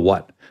to know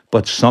what,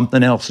 but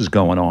something else is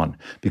going on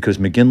because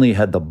McGinley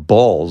had the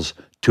balls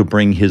to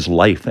bring his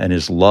life and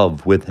his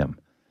love with him.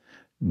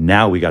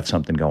 Now we got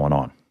something going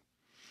on.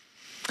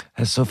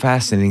 That's so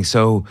fascinating.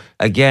 So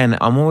again,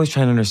 I'm always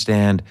trying to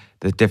understand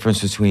the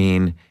difference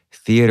between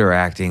theater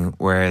acting,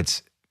 where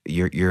it's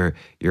you're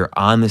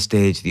on the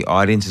stage, the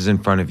audience is in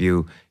front of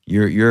you.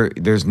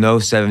 There's no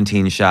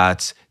 17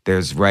 shots.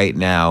 There's right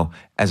now,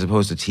 as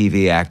opposed to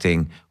TV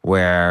acting,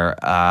 where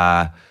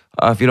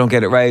if you don't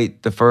get it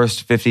right the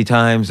first 50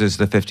 times, is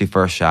the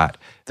 51st shot.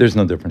 There's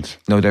no difference.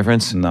 No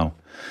difference? No.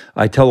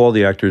 I tell all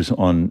the actors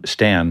on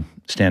Stand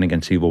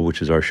Against Evil,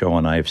 which is our show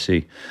on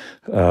IFC,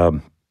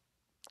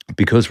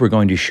 because we're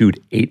going to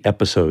shoot 8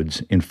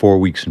 episodes in 4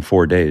 weeks and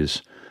 4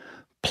 days,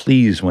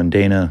 please, when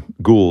Dana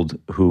Gould,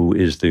 who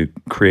is the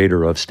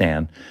creator of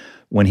Stan,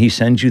 when he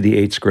sends you the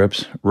 8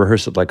 scripts,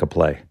 rehearse it like a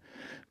play,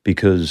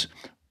 because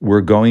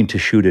we're going to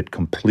shoot it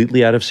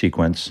completely out of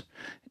sequence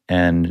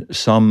and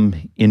some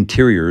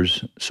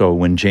interiors. So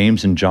when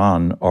James and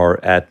John are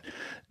at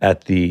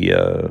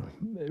the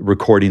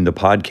recording the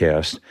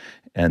podcast,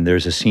 and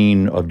there's a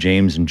scene of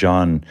James and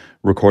John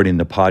recording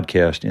the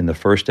podcast in the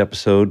first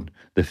episode,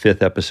 the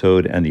 5th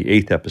episode, and the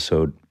 8th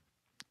episode,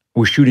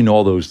 we're shooting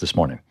all those this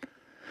morning.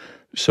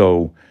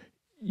 So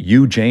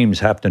you,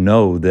 James, have to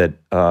know that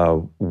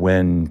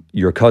when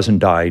your cousin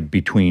died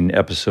between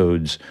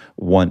episodes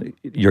 1,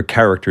 your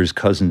character's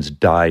cousins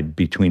died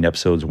between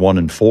episodes 1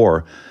 and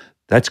 4,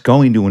 that's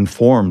going to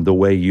inform the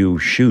way you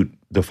shoot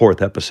the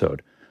 4th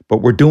episode.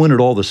 But we're doing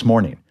it all this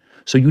morning.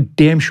 So you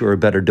damn sure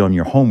better done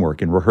your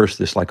homework and rehearse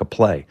this like a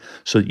play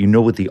so that you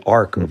know what the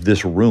arc of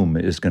this room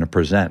is going to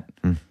present.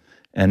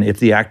 And if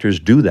the actors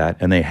do that,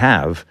 and they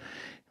have,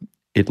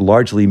 it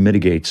largely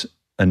mitigates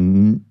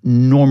an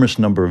enormous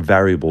number of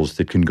variables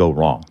that can go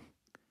wrong.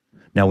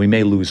 Now, we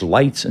may lose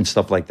lights and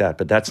stuff like that,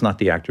 but that's not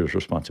the actor's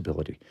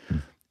responsibility.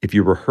 If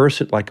you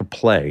rehearse it like a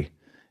play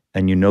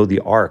and you know the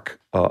arc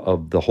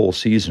of the whole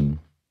season,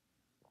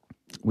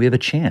 we have a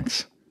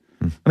chance.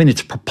 I mean,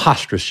 it's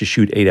preposterous to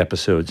shoot 8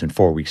 episodes in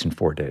 4 weeks and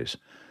 4 days,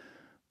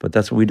 but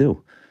that's what we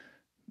do.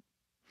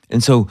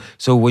 And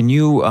so when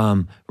you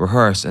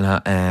rehearse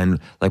and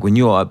like when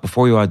you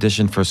before you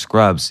auditioned for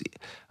Scrubs,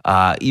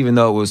 even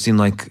though it seemed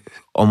like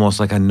almost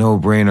like a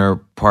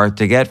no-brainer part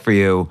to get for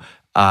you,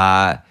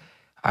 I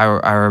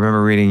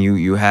remember reading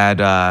you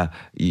had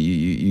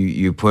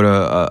you put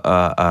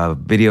a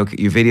video,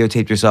 you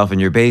videotaped yourself in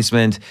your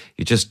basement.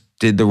 You just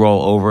did the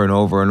role over and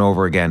over and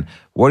over again.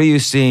 What are you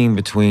seeing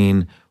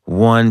between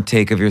one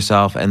take of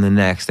yourself and the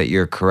next that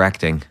you're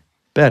correcting?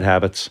 Bad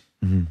habits.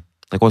 Mm-hmm.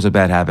 Like, what's a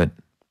bad habit?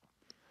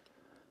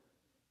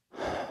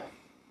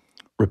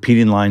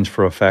 Repeating lines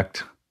for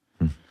effect.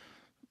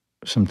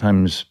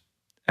 Sometimes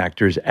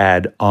actors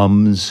add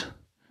ums,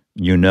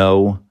 you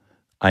know,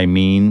 I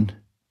mean,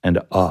 and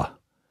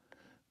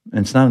And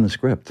it's not in the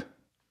script.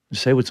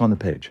 Just say what's on the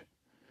page.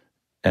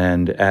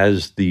 And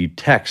as the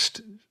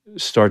text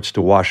starts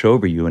to wash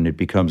over you and it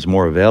becomes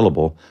more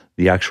available,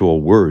 the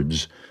actual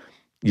words,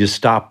 you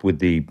stop with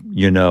the,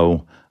 you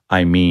know,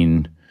 I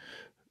mean,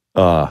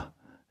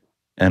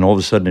 and all of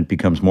a sudden it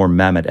becomes more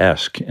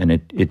Mamet-esque and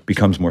it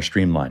becomes more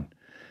streamlined.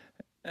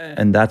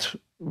 And that's,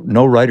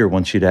 no writer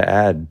wants you to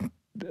add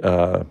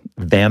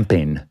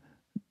vamping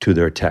to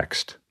their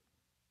text.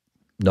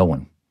 No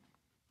one.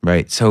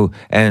 Right. So,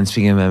 and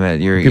speaking of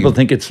Mamet, people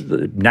think it's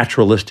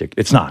naturalistic.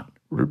 It's not.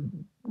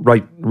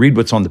 Read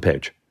what's on the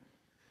page.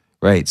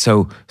 Right.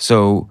 So,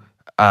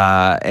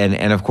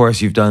 and of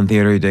course you've done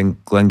theater. You've done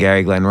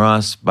Glengarry Glen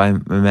Ross by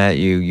Mamet.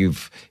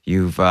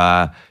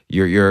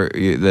 You're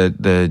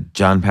the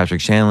John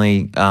Patrick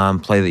Shanley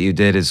play that you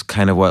did is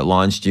kind of what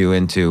launched you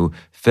into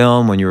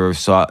film when you were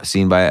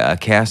seen by a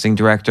casting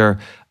director.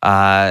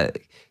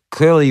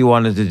 Clearly you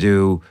wanted to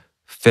do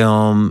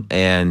film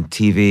and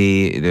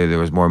TV. There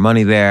was more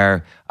money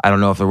there. I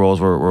don't know if the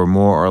roles were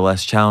more or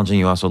less challenging.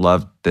 You also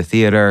loved the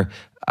theater.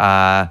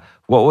 What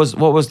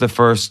was the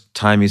first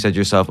time you said to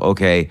yourself,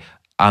 okay,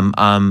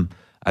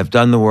 I've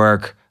done the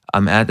work.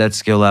 I'm at that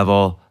skill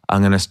level. I'm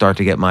going to start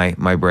to get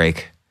my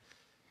break.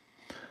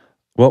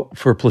 Well,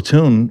 for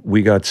Platoon,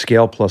 we got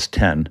scale plus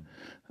 10,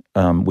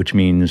 which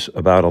means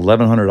about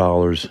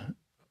 $1,100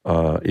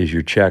 is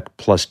your check,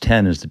 plus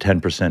 10 is the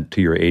 10%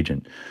 to your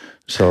agent.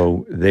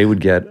 So they would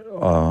get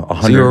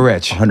So you were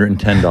rich.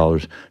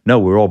 $110. No,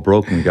 we were all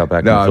broke when we got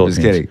back to the Philippines.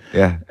 No, I'm just kidding.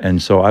 Yeah.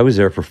 And so I was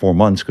there for 4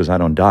 months because I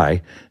don't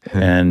die.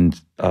 And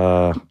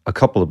a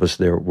couple of us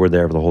were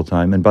there for the whole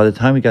time. And by the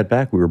time we got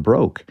back, we were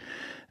broke.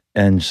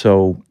 And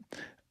so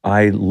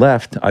I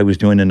left. I was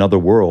doing Another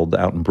World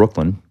out in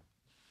Brooklyn.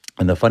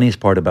 And the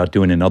funniest part about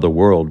doing Another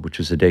World, which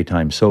is a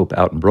daytime soap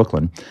out in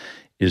Brooklyn,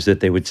 is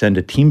that they would send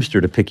a Teamster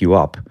to pick you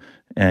up.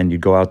 And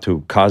you'd go out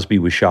to, Cosby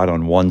was shot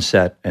on one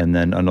set, and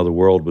then Another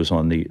World was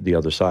on the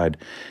other side.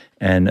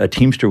 And a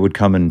Teamster would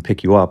come and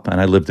pick you up. And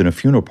I lived in a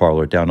funeral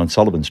parlor down on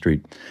Sullivan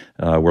Street,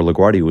 where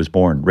LaGuardia was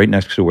born, right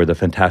next to where the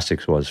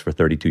Fantastics was for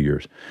 32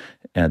 years,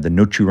 and the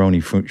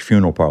Nucciaroni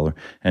funeral parlor.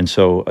 And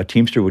so a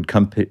Teamster would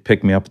come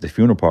pick me up at the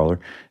funeral parlor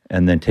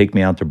and then take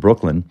me out to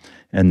Brooklyn.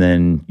 And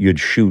then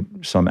you'd shoot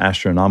some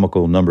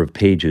astronomical number of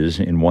pages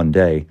in one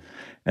day.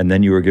 And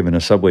then you were given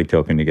a subway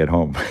token to get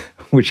home,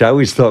 which I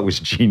always thought was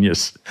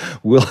genius.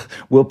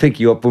 We'll pick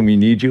you up when we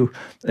need you,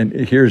 and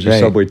here's your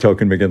subway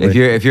token, McGinley.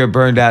 If you're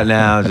burned out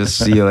now, just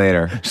see you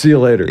later. See you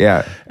later.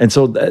 Yeah. And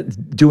so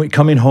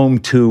coming home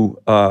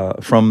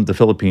from the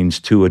Philippines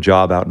to a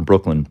job out in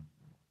Brooklyn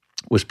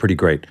was pretty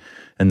great.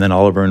 And then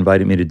Oliver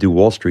invited me to do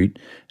Wall Street,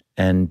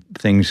 and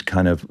things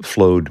kind of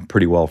flowed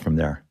pretty well from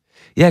there.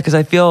 Yeah, because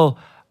I feel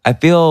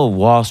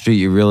Wall Street,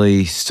 you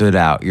really stood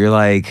out. You're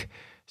like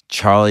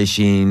Charlie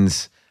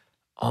Sheen's.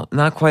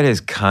 Not quite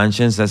his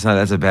conscience. That's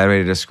a bad way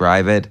to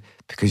describe it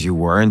because you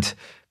weren't.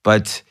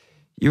 But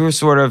you were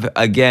sort of,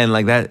 again,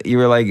 like that. You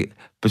were like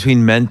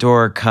between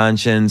mentor,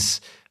 conscience,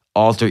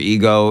 alter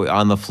ego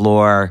on the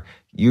floor.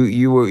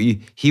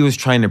 He was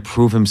trying to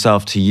prove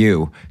himself to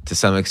you to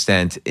some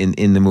extent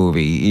in the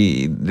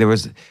movie. There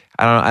was,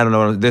 I don't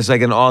know. There's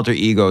like an alter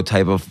ego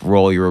type of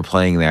role you were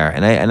playing there,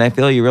 and I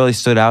feel you really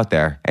stood out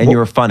there, and you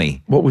were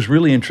funny. What was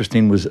really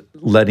interesting was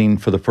letting,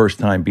 for the first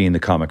time, being the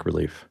comic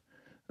relief.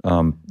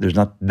 There's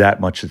not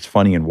that much that's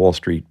funny in Wall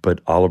Street,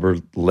 but Oliver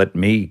let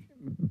me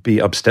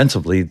be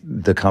ostensibly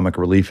the comic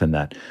relief in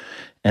that.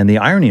 And the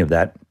irony of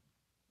that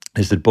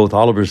is that both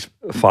Oliver's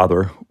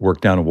father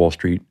worked down on Wall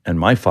Street and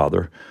my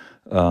father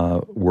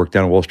worked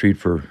down on Wall Street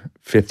for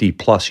 50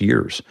 plus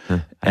years.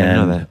 I didn't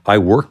know that. I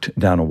worked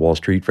down on Wall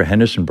Street for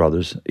Henderson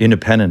Brothers,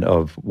 independent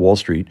of Wall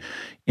Street,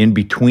 in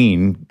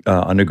between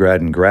undergrad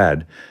and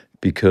grad,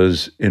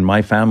 because in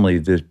my family,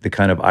 the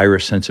kind of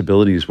Irish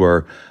sensibilities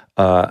were,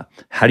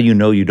 how do you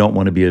know you don't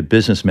want to be a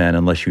businessman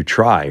unless you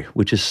try,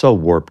 which is so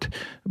warped.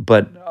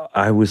 But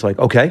I was like,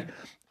 okay.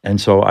 And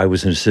so I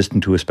was an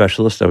assistant to a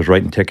specialist. I was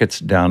writing tickets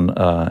down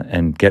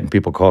and getting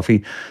people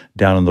coffee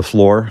down on the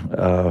floor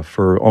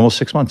for almost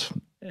 6 months.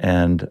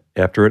 And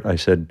after it, I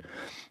said,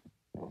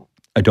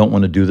 I don't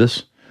want to do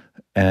this.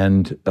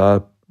 And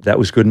that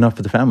was good enough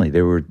for the family.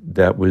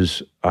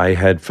 I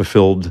had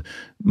fulfilled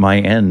my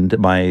end,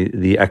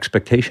 the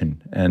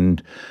expectation.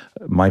 And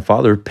my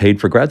father paid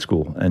for grad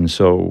school. And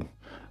so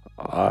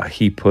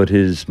he put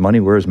his money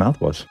where his mouth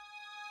was.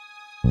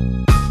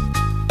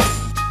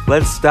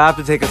 Let's stop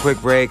to take a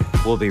quick break.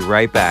 We'll be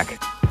right back.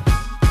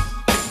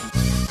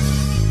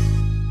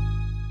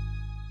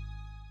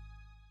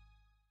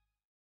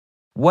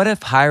 What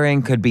if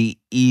hiring could be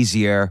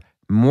easier,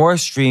 more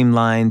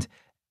streamlined,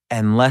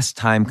 and less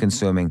time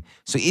consuming?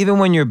 So even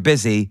when you're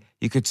busy,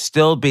 you could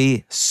still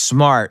be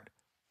smart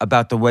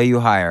about the way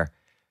you hire.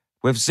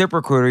 With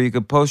ZipRecruiter, you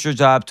could post your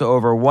job to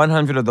over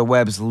 100 of the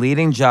web's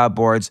leading job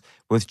boards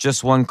with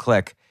just one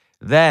click.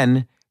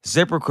 Then,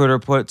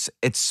 ZipRecruiter puts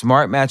its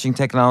smart matching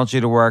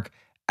technology to work,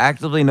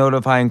 actively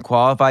notifying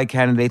qualified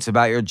candidates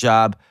about your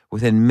job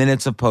within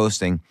minutes of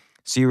posting,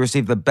 so you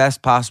receive the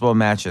best possible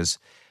matches.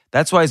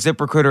 That's why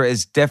ZipRecruiter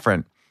is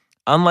different.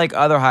 Unlike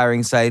other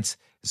hiring sites,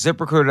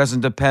 ZipRecruiter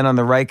doesn't depend on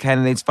the right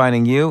candidates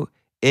finding you,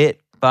 it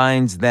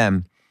finds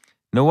them.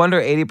 No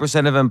wonder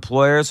 80% of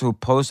employers who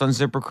post on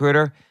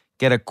ZipRecruiter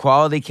get a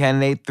quality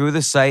candidate through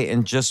the site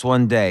in just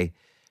one day.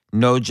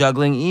 No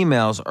juggling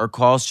emails or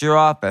calls to your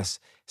office.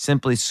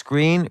 Simply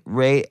screen,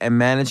 rate, and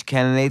manage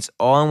candidates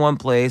all in one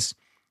place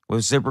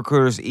with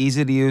ZipRecruiter's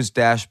easy-to-use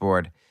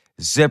dashboard.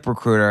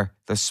 ZipRecruiter,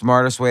 the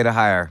smartest way to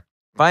hire.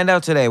 Find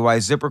out today why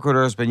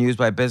ZipRecruiter has been used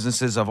by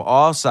businesses of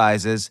all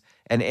sizes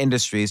and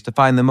industries to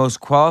find the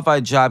most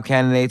qualified job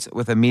candidates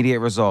with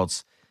immediate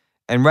results.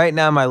 And right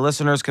now, my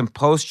listeners can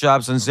post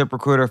jobs on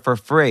ZipRecruiter for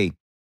free.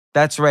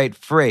 That's right,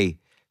 free.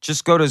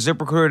 Just go to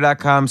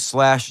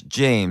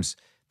ZipRecruiter.com/James.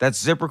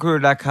 That's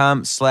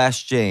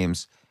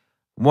ZipRecruiter.com/James.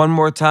 One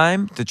more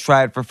time, to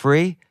try it for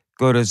free,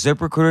 go to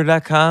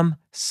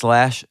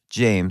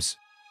ZipRecruiter.com/James.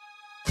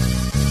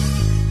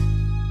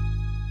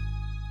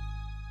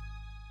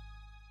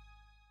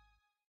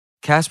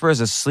 Casper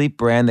is a sleep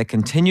brand that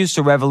continues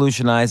to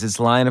revolutionize its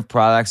line of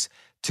products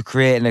to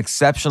create an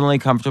exceptionally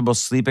comfortable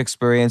sleep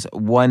experience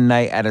one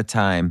night at a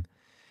time.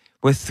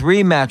 With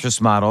 3 mattress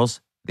models,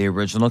 the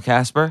original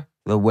Casper,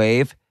 the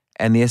Wave,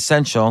 and the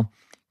Essential,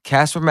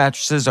 Casper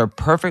mattresses are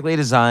perfectly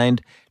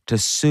designed to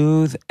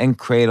soothe and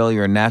cradle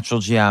your natural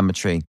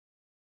geometry.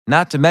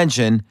 Not to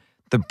mention,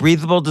 the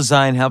breathable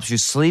design helps you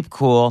sleep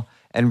cool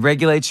and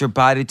regulates your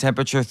body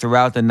temperature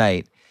throughout the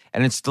night.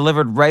 And it's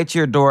delivered right to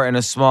your door in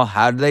a small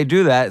how do they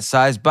do that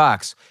size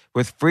box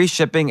with free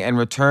shipping and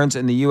returns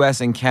in the US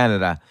and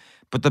Canada.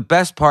 But the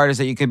best part is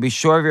that you can be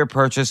sure of your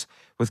purchase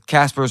with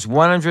Casper's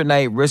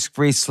 100-night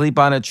risk-free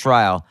sleep-on-it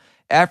trial.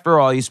 After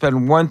all, you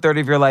spend 1/3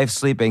 of your life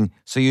sleeping,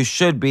 so you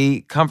should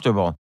be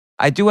comfortable.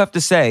 I do have to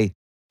say,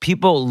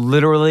 people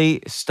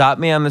literally stop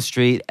me on the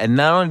street, and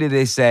not only do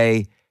they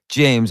say,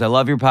 James, I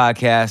love your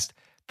podcast,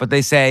 but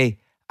they say,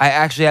 I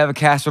actually have a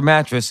Casper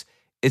mattress.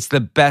 It's the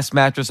best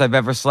mattress I've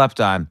ever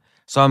slept on.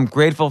 So I'm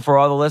grateful for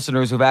all the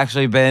listeners who've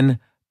actually been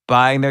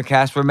buying their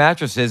Casper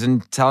mattresses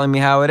and telling me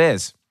how it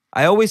is.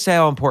 I always say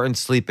how important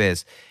sleep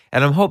is,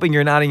 and I'm hoping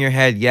you're nodding your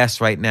head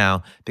yes right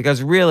now,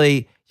 because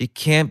really, you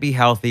can't be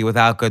healthy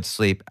without good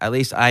sleep. At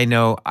least I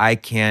know I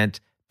can't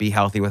be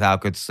healthy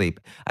without good sleep.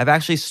 I've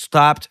actually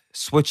stopped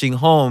switching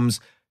homes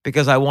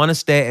because I want to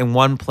stay in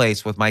one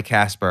place with my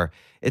Casper.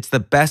 It's the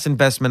best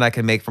investment I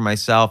can make for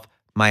myself,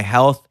 my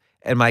health,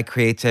 and my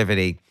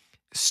creativity.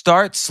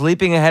 Start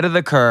sleeping ahead of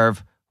the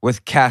curve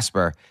with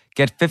Casper.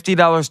 Get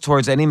 $50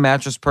 towards any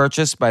mattress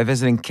purchase by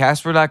visiting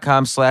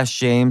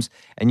Casper.com/James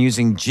and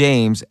using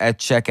James at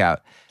checkout.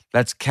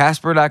 That's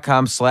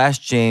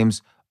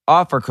Casper.com/James,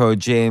 offer code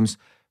James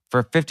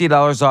for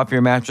 $50 off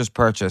your mattress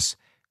purchase.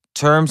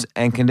 Terms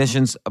and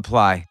conditions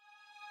apply.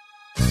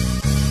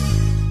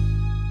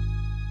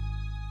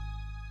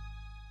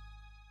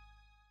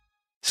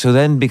 So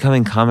then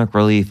becoming comic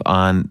relief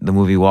on the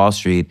movie Wall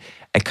Street,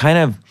 I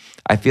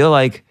feel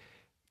like,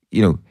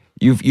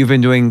 you've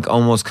been doing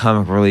almost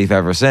comic relief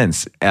ever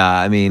since.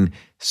 I mean,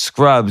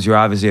 Scrubs, you're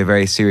obviously a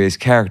very serious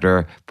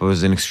character, but it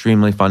was an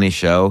extremely funny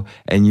show,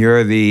 and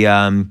you're the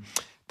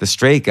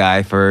straight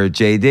guy for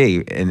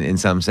JD in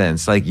some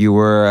sense. Like, you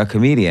were a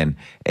comedian,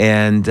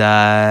 and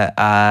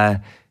I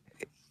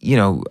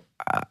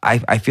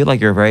feel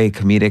like you're a very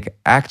comedic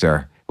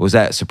actor. Was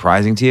that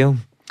surprising to you?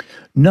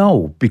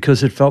 No,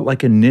 because it felt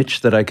like a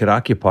niche that I could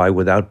occupy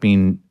without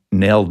being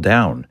nailed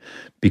down,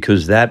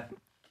 because that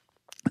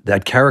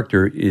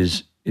character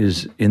is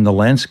in the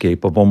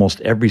landscape of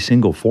almost every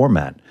single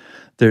format.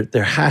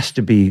 There has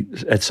to be,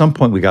 at some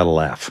point we got to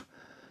laugh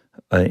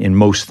in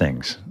most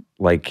things.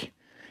 Like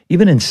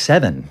even in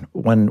Seven,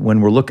 when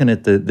we're looking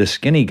at the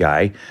skinny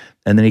guy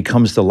and then he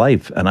comes to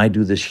life and I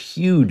do this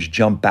huge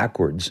jump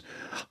backwards.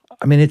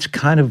 I mean, it's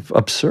kind of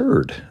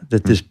absurd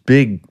that this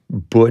big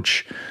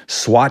butch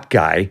SWAT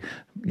guy,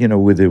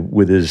 with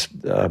his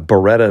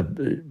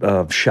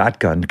Beretta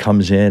shotgun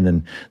comes in,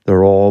 and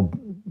they're all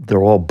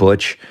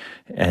butch,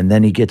 and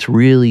then he gets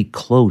really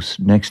close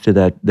next to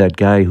that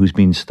guy who's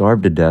being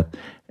starved to death,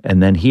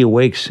 and then he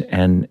awakes,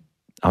 and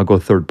I'll go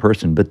third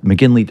person, but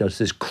McGinley does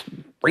this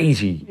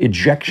crazy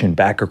ejection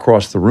back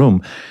across the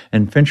room,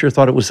 and Fincher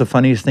thought it was the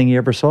funniest thing he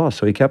ever saw,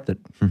 so he kept it.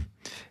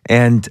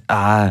 And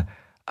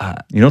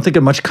you don't think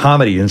of much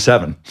comedy in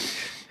Seven.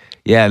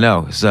 Yeah,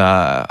 no, it's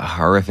a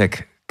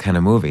horrific kind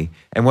of movie.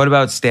 And what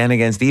about Stand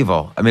Against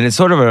Evil? I mean, it's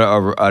sort of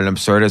an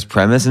absurdist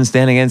premise in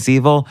Stand Against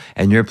Evil,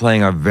 and you're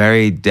playing a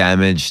very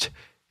damaged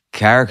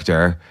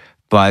character.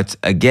 But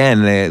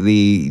again,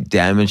 the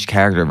damaged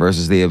character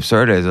versus the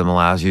absurdism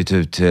allows you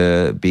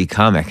to be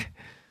comic.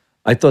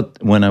 I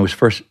thought when I was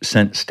first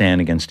sent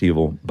Stand Against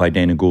Evil by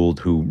Dana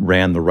Gould, who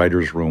ran the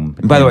writer's room.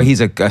 By the way,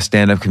 he's a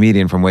stand-up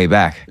comedian from way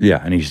back.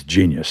 Yeah, and he's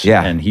genius.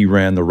 Yeah. And he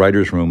ran the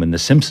writer's room in The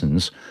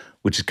Simpsons,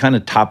 which is kind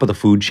of top of the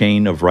food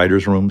chain of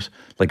writer's rooms.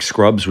 Like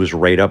Scrubs was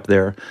right up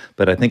there.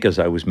 But I think as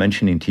I was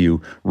mentioning to you,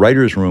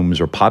 writer's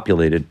rooms are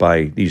populated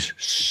by these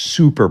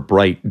super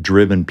bright,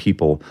 driven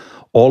people,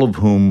 all of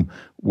whom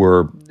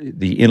were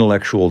the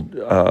intellectual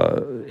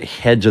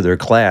heads of their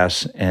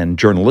class, and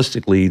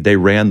journalistically, they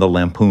ran the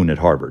Lampoon at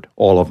Harvard,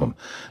 all of them.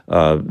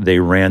 They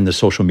ran the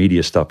social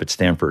media stuff at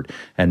Stanford,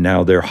 and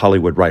now they're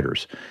Hollywood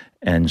writers.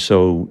 And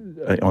so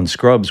on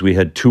Scrubs, we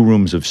had 2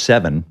 rooms of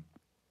 7,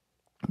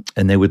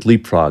 and they would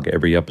leapfrog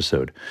every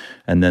episode.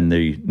 And then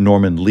the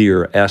Norman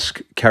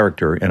Lear-esque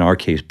character, in our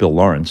case, Bill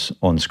Lawrence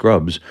on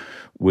Scrubs,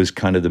 was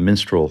kind of the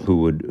minstrel who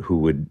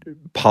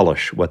would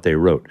polish what they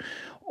wrote.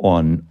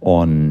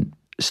 On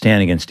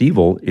Stand Against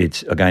Evil,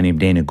 it's a guy named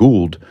Dana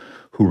Gould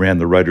who ran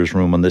the writer's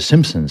room on The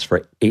Simpsons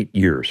for 8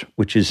 years,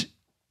 which is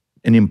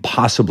an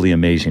impossibly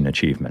amazing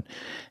achievement.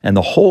 And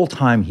the whole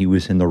time he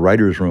was in the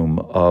writer's room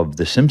of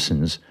The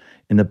Simpsons,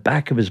 in the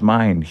back of his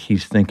mind,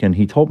 he's thinking,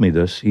 he told me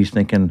this, he's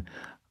thinking,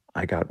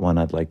 I got one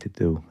I'd like to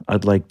do.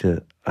 I'd like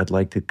to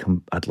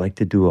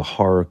do a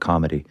horror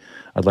comedy.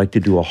 I'd like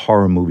to do a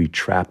horror movie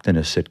trapped in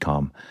a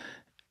sitcom.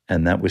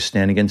 And that was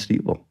Stand Against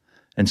Evil.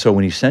 And so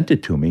when he sent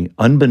it to me,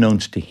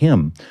 unbeknownst to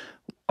him,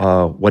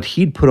 what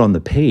he'd put on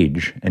the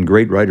page, and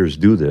great writers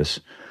do this,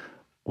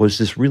 was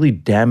this really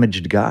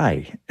damaged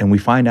guy. And we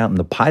find out in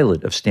the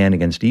pilot of Stand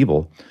Against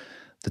Evil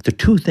that the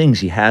 2 things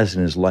he has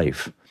in his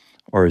life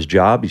are his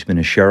job. He's been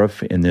a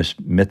sheriff in this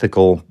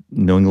mythical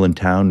New England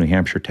town, New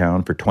Hampshire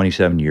town, for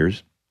 27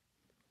 years.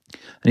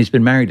 And he's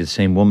been married to the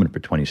same woman for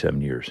 27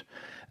 years.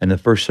 And the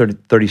first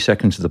 30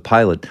 seconds of the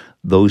pilot,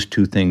 those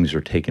 2 things are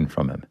taken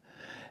from him.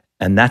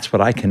 And that's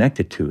what I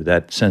connected to,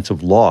 that sense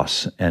of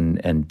loss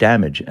and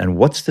damage. And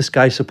what's this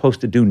guy supposed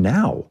to do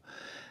now?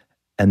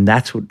 And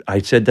that's what I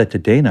said that to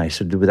Dana. I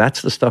said,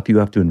 that's the stuff you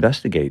have to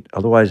investigate.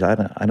 Otherwise, I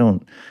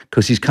don't,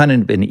 because he's kind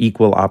of an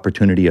equal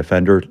opportunity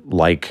offender,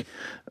 like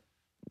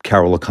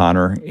Carol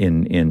O'Connor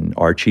in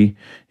Archie,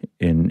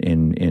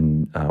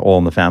 in All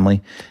in the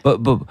Family.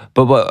 But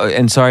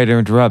and sorry to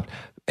interrupt,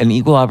 an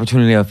equal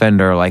opportunity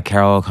offender like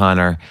Carol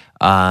O'Connor,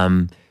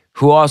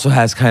 who also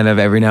has kind of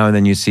every now and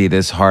then you see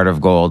this heart of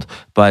gold,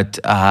 but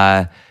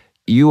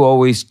you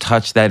always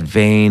touch that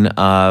vein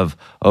of,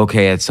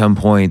 okay, at some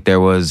point there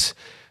was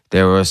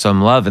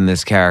some love in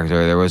this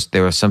character,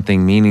 there was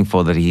something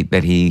meaningful that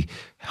he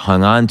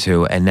hung on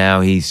to, and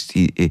now he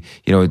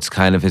it's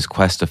kind of his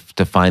quest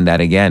to find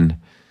that again.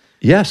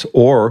 Yes,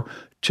 or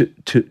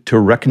to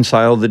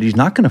reconcile that he's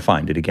not going to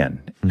find it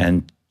again. Mm-hmm.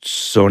 And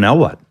so now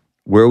what?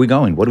 Where are we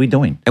going? What are we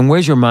doing? And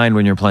where's your mind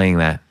when you're playing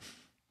that?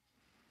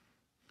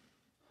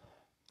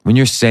 When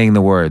you're saying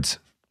the words?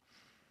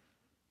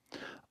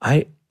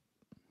 My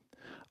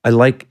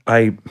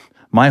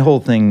whole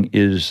thing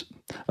is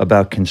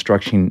about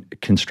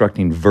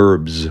constructing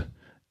verbs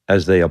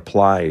as they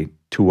apply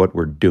to what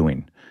we're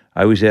doing.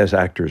 I always ask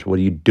actors, what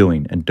are you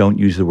doing? And don't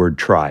use the word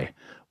try.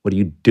 What are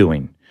you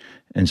doing?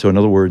 And so in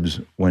other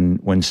words,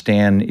 when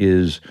Stan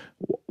is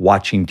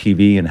watching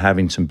TV and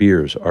having some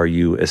beers, are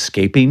you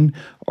escaping?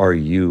 Are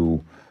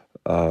you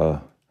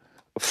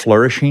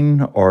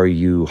flourishing? Are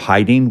you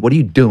hiding? What are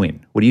you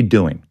doing? What are you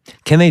doing?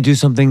 Can they do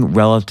something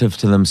relative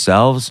to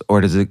themselves,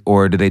 or do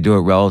they do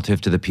it relative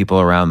to the people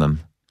around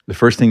them? The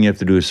first thing you have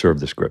to do is serve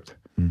the script.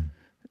 Mm.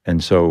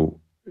 And so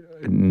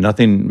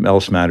nothing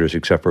else matters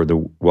except for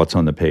what's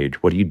on the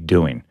page. What are you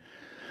doing?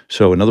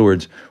 So in other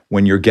words,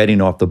 when you're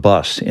getting off the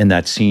bus, in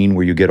that scene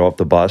where you get off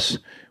the bus,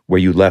 where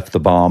you left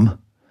the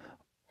bomb,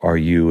 are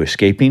you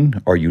escaping?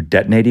 Are you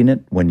detonating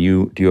it?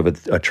 Do you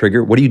have a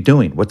trigger? What are you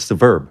doing? What's the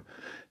verb?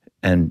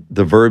 And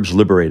the verbs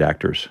liberate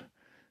actors.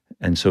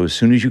 And so as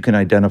soon as you can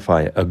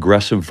identify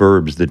aggressive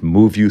verbs that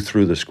move you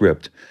through the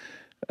script,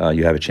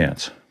 you have a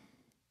chance.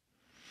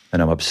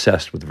 And I'm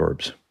obsessed with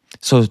verbs.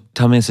 So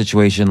tell me a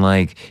situation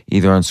like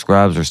either on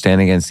Scrubs or Stand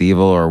Against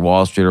Evil or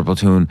Wall Street or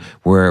Platoon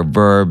where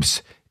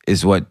verbs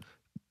is what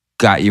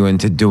got you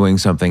into doing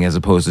something as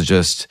opposed to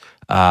just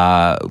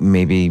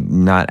maybe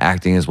not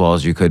acting as well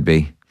as you could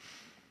be.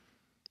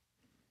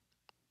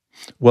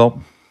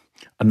 Well,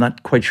 I'm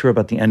not quite sure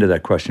about the end of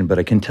that question, but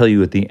I can tell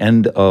you at the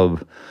end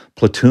of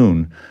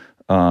Platoon,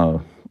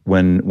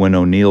 when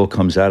O'Neill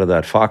comes out of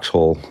that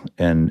foxhole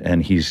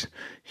and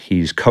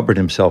he's covered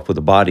himself with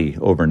a body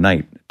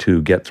overnight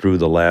to get through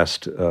the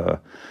last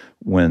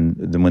when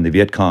the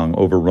Viet Cong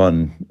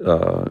overrun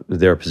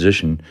their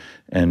position,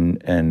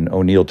 and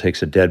O'Neill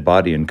takes a dead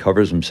body and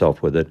covers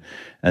himself with it,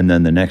 and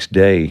then the next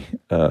day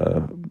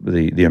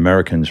the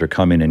Americans are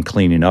coming and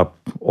cleaning up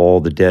all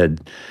the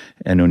dead,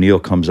 and O'Neill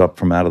comes up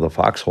from out of the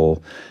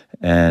foxhole,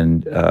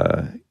 and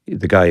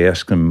the guy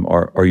asks him,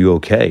 "Are you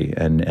okay?"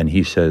 And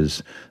he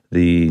says,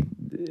 "The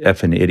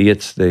effing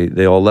idiots,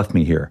 they all left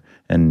me here,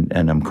 and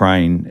I'm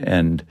crying,"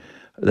 and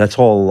that's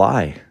all a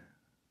lie.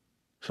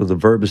 So the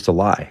verb is to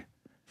lie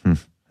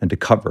and to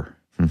cover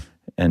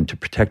and to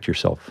protect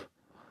yourself,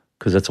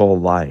 because that's all a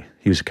lie.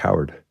 He was a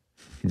coward.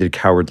 He did a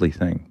cowardly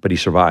thing, but he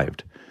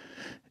survived.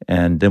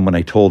 And then when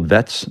I told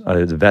vets,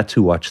 the vets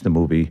who watched the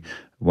movie,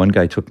 one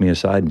guy took me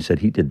aside and said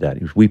he did that.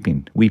 He was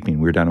weeping. We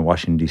were down in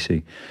Washington,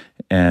 D.C.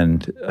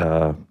 And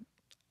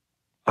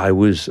I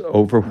was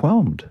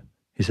overwhelmed.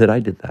 He said, I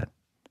did that.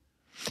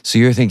 So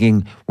you're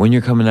thinking, when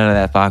you're coming out of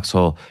that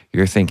foxhole,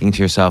 you're thinking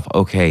to yourself,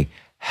 okay,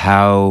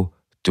 how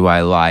do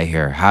I lie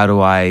here? How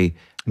do I...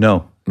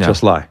 No,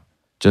 just lie.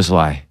 Just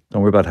lie.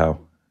 Don't worry about how.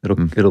 It'll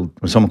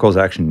when someone calls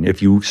action,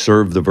 if you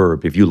serve the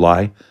verb, if you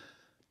lie.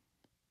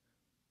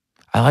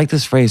 I like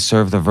this phrase,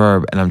 serve the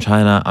verb, and I'm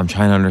trying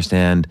to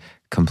understand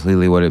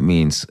completely what it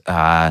means.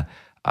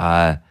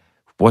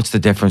 What's the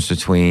difference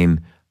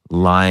between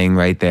lying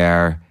right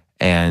there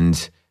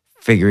and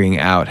figuring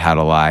out how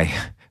to lie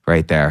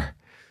right there?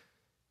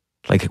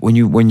 Like when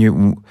you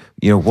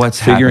what's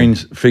happening?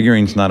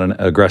 Figuring's not an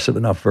aggressive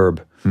enough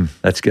verb.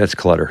 That's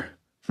clutter.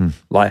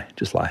 Lie,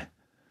 just lie.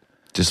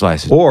 Just lie.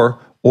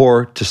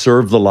 Or to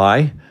serve the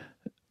lie,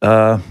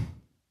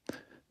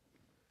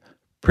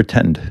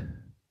 pretend.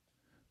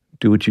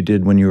 Do what you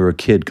did when you were a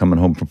kid coming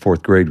home from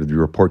fourth grade with your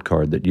report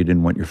card that you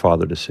didn't want your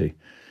father to see,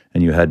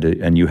 and you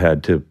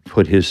had to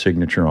put his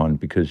signature on,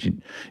 because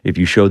if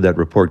you showed that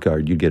report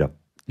card, you get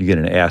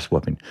an ass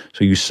whooping.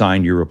 So you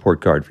signed your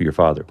report card for your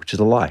father, which is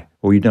a lie.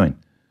 What were you doing?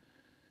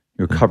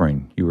 You were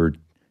covering. You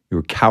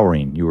were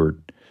cowering. You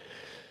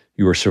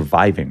were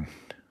surviving.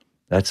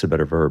 That's a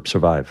better verb.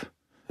 Survive.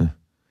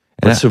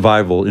 Let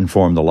survival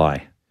inform the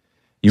lie.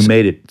 You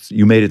made it.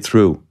 You made it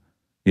through.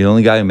 You're the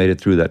only guy who made it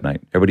through that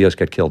night. Everybody else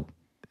got killed.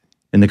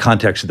 In the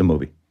context of the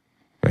movie.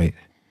 Right.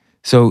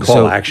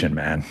 So action,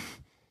 man.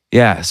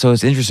 Yeah. So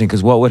it's interesting,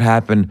 because what would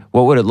happen?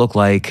 What would it look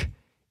like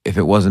if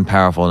it wasn't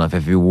powerful enough?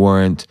 If you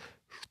weren't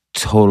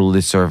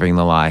totally serving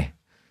the lie?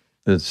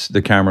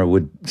 The camera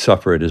would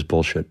suffer it as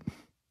bullshit,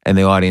 and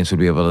the audience would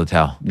be able to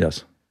tell.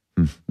 Yes.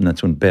 And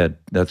that's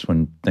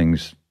when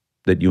things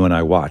that you and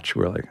I watch,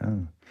 we're like,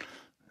 oh,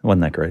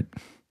 wasn't that great?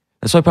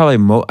 That's why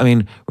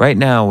probably right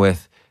now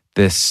with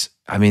this,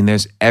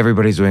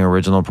 everybody's doing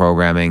original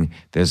programming.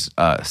 There's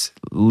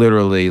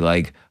literally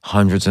like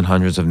hundreds and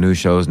hundreds of new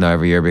shows now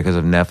every year because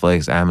of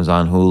Netflix,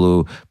 Amazon,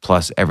 Hulu,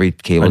 plus every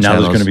cable channel. And now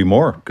there's going to be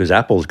more, because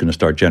Apple's going to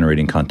start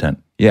generating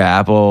content. Yeah,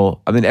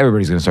 Apple.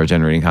 Everybody's going to start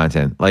generating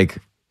content. Like,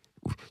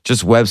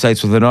 just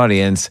websites with an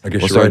audience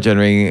will start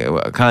generating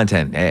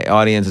content.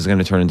 Audience is going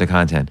to turn into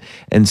content.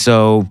 And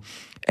so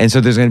there's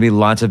going to be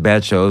lots of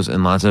bad shows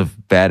and lots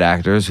of bad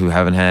actors who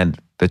haven't had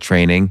the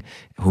training,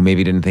 who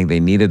maybe didn't think they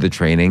needed the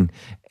training.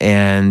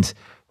 And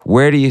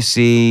where do you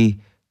see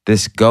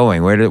this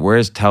going? Where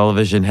is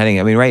television heading?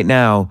 Right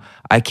now,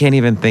 I can't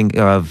even think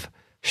of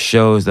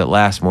shows that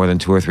last more than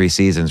 2 or 3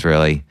 seasons,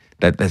 really,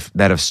 that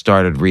have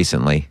started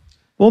recently.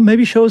 Well,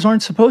 maybe shows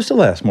aren't supposed to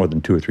last more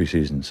than 2 or 3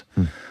 seasons.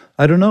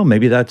 I don't know.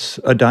 Maybe that's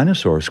a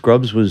dinosaur.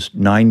 Scrubs was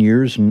 9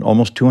 years and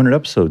almost 200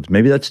 episodes.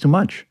 Maybe that's too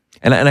much.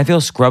 And I feel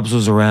Scrubs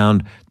was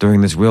around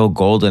during this real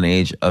golden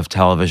age of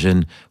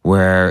television,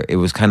 where it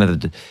was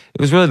it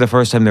was really the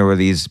first time there were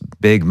these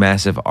big,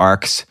 massive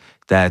arcs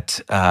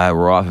that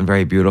were often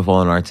very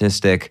beautiful and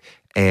artistic.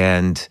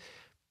 And,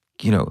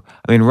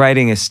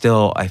 writing is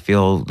still, I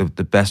feel,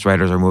 the best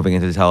writers are moving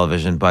into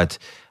television. But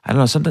I don't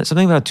know,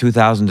 something about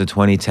 2000 to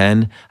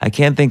 2010, I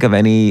can't think of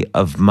any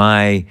of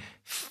my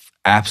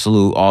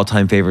absolute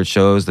all-time favorite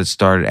shows that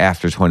started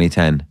after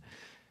 2010.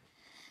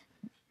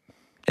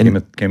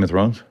 And Game of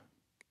Thrones?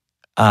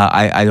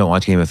 I don't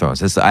watch Game of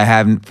Thrones. I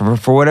haven't,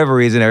 for whatever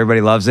reason, everybody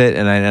loves it,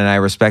 and I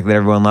respect that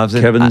everyone loves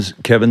it.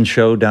 Kevin's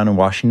show down in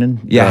Washington?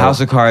 Yeah, House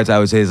of Cards, I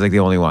would say, is like the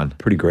only one.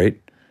 Pretty great.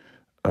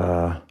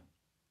 Well,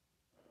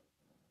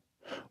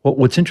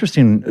 what's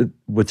interesting,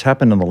 what's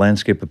happened in the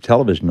landscape of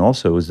television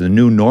also is the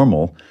new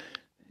normal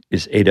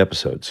is 8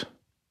 episodes.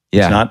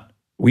 Yeah. It's not,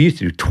 we used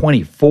to do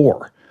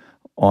 24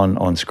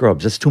 on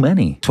Scrubs. That's too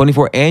many.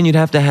 24, and you'd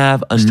have to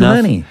have enough. Too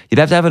many. You'd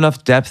have to have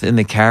enough depth in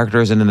the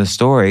characters and in the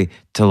story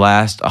to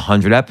last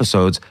 100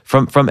 episodes.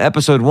 From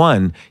episode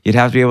 1, you'd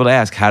have to be able to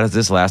ask, how does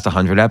this last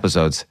 100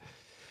 episodes?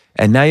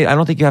 And now I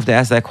don't think you have to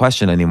ask that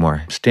question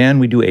anymore. Stan,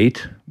 we do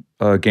 8.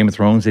 Game of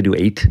Thrones, they do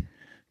 8.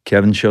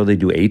 Kevin's show, they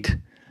do 8.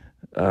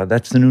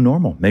 That's the new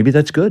normal. Maybe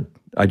that's good.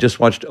 I just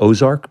watched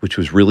Ozark, which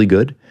was really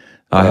good.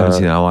 I haven't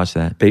seen it. I'll watch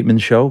that.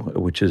 Bateman's show,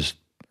 which is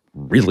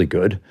really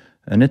good.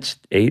 And it's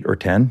 8 or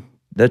 10.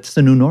 That's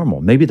the new normal.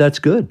 Maybe that's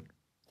good.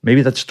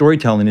 Maybe that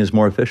storytelling is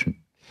more efficient.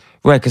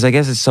 Right, because I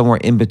guess it's somewhere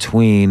in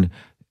between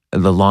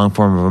the long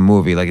form of a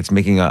movie. Like it's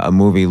making a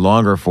movie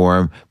longer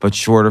form, but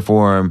shorter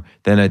form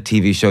than a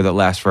TV show that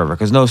lasts forever.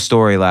 Because no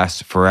story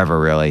lasts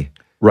forever, really.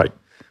 Right.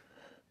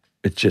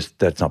 It's just,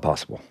 that's not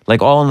possible.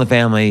 Like All in the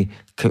Family,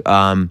 just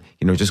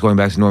going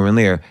back to Norman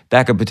Lear,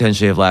 that could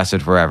potentially have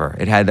lasted forever.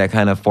 It had that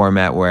kind of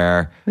format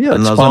where, as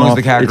long as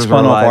the characters were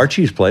alive. It spun off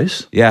Archie's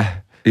Place. Yeah.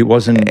 It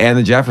wasn't, and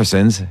the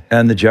Jeffersons.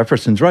 And the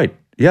Jeffersons, right?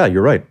 Yeah,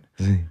 you're right.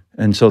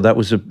 And so that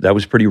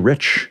was pretty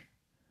rich.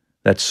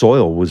 That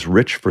soil was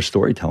rich for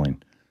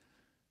storytelling.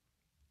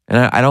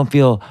 And I don't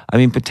feel, I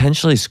mean,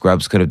 potentially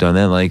Scrubs could have done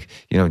that. Like,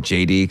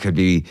 JD could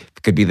be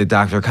the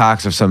Dr.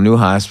 Cox of some new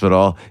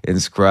hospital in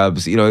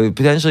Scrubs.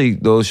 Potentially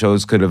those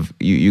shows could have,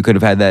 you could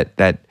have had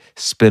that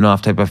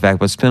spin-off type effect,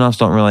 but spin-offs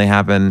don't really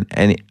happen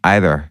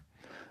either.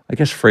 I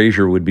guess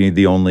Frasier would be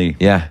the only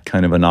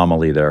kind of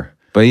anomaly there.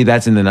 But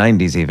that's in the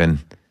 90s even.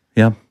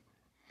 Yeah.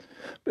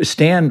 With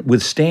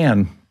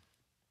Stan,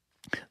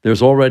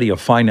 there's already a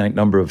finite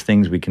number of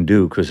things we can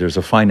do because there's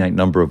a finite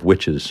number of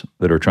witches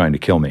that are trying to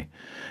kill me.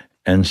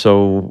 And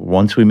so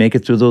once we make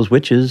it through those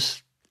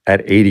witches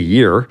at 8 a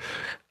year,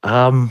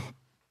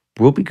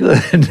 we'll be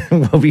good.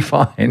 We'll be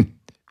fine.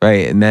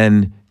 Right. And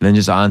then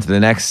just on to the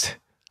next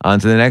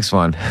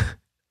one.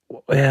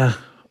 Yeah.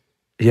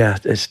 Yeah.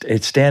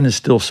 Stan is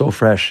still so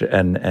fresh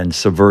and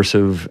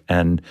subversive,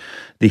 and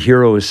the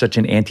hero is such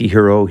an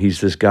anti-hero.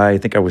 He's this guy, I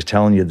think I was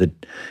telling you,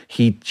 that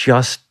he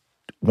just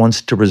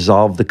wants to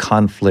resolve the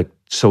conflict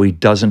so he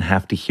doesn't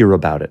have to hear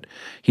about it.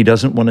 He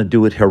doesn't want to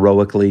do it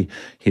heroically.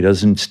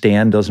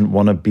 Stan doesn't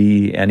want to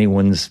be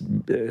anyone's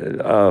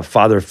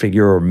father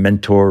figure or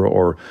mentor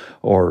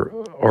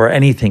or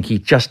anything. He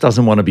just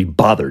doesn't want to be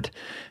bothered.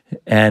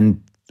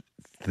 And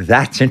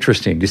that's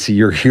interesting to see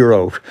your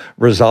hero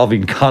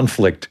resolving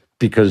conflict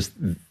because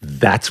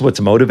that's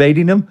what's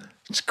motivating him.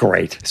 It's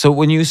great. So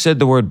when you said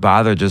the word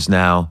bother just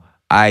now,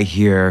 I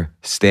hear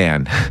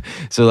Stan.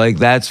 So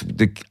that's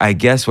I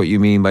guess what you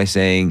mean by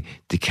saying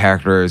the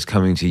character is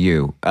coming to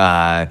you.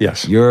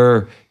 Yes.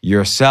 You're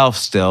yourself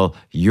still,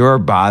 you're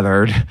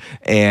bothered,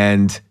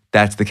 and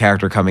that's the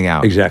character coming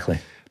out. Exactly.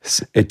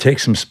 It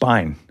takes some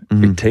spine.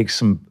 Mm-hmm.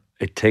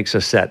 It takes a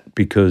set,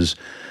 because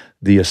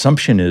the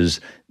assumption is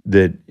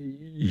that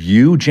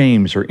you,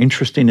 James, are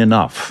interesting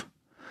enough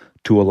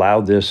to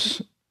allow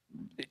this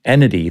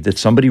entity that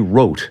somebody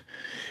wrote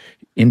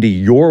into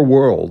your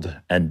world,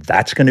 and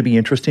that's going to be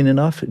interesting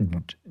enough.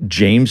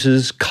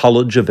 James's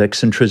college of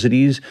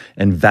eccentricities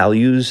and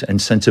values and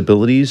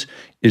sensibilities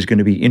is going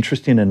to be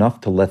interesting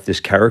enough to let this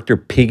character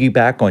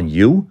piggyback on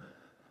you.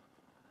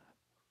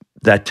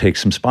 That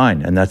takes some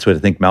spine, and that's what I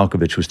think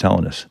Malkovich was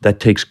telling us. That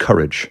takes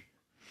courage.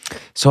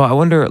 So I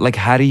wonder,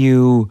 how do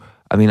you?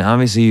 I mean,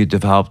 obviously you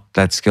developed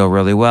that skill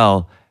really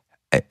well.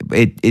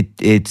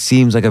 It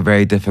seems like a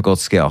very difficult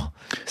skill.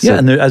 So,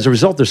 and as a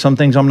result, there's some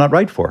things I'm not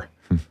right for.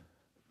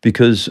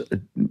 Because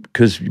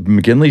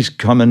McGinley's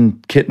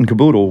coming kit and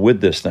caboodle with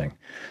this thing.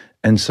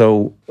 And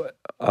so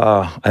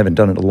I haven't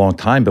done it in a long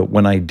time, but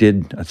when I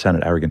did, that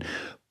sounded arrogant.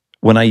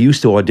 When I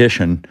used to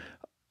audition,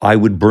 I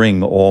would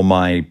bring all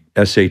my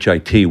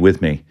SHIT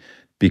with me,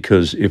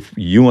 because if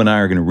you and I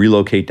are going to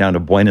relocate down to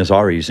Buenos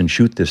Aires and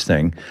shoot this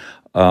thing,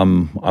 I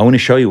want to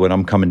show you what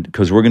I'm coming,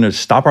 because we're going to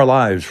stop our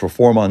lives for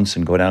 4 months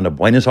and go down to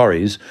Buenos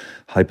Aires,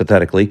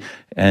 hypothetically,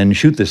 and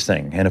shoot this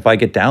thing. And if I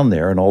get down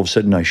there and all of a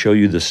sudden I show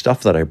you the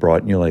stuff that I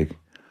brought, and you're like,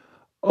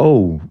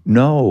 "Oh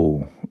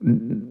no,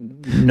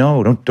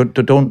 don't do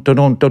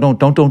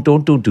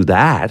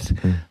that."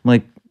 I'm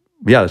like,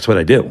 "Yeah, that's what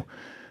I do."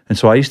 And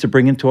so I used to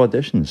bring into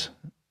auditions,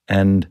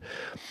 and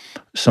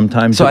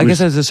sometimes. So I guess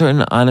there's a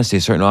certain honesty,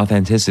 a certain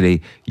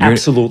authenticity.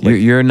 Absolutely,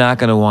 you're not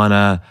going to want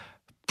to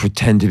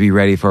pretend to be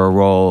ready for a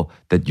role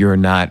that you're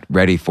not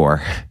ready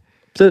for.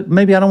 So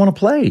maybe I don't want to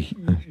play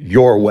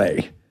your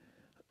way.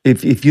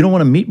 If you don't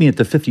want to meet me at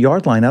the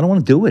 50-yard line, I don't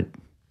want to do it.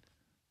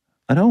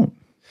 I don't.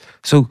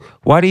 So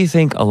why do you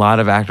think a lot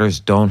of actors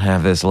don't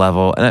have this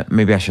level? And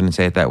maybe I shouldn't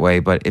say it that way,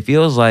 but it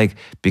feels like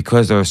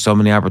because there are so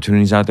many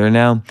opportunities out there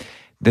now,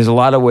 there's a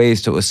lot of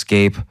ways to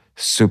escape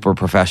super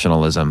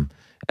professionalism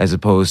as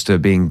opposed to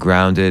being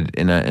grounded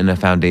in a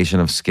foundation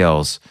of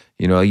skills.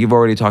 You've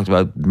already talked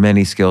about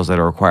many skills that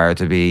are required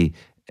to be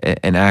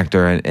an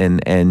actor,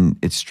 and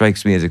it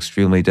strikes me as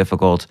extremely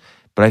difficult.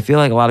 But I feel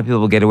like a lot of people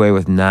will get away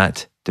with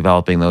not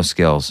developing those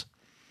skills.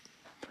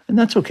 And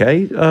that's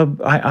okay.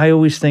 I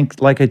always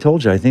think, like I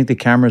told you, I think the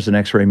camera's an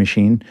X-ray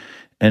machine,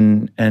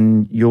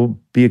 and you'll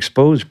be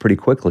exposed pretty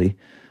quickly.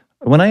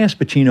 When I asked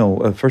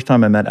Pacino, first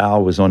time I met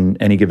Al was on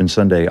Any Given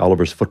Sunday,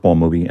 Oliver's football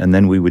movie, and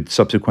then we would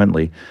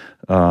subsequently,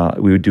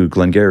 we would do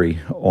Glengarry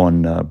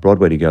on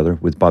Broadway together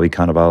with Bobby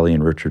Cannavale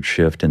and Richard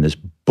Schiff and this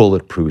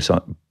bulletproof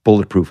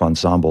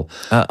ensemble.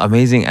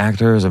 Amazing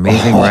actors,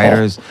 amazing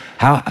writers.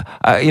 That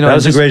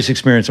was the greatest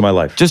experience of my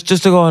life. Just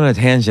to go on a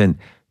tangent,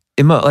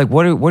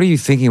 what are you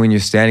thinking when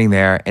you're standing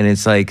there and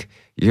it's like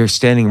you're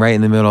standing right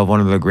in the middle of one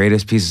of the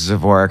greatest pieces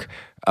of work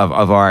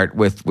of art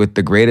with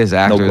the greatest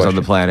actors on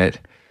the planet?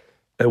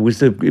 It was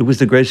the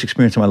greatest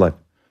experience of my life.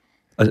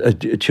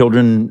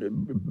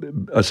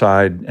 Children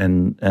aside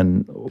and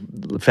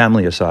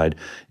family aside,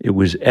 it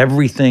was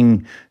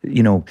everything.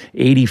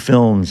 80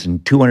 films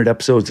and 200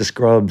 episodes of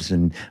Scrubs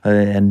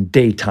and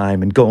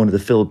daytime and going to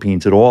the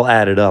Philippines. It all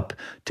added up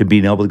to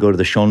being able to go to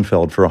the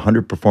Schoenfeld for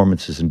 100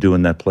 performances and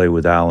doing that play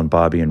with Al and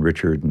Bobby and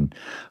Richard. And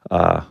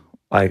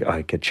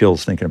I get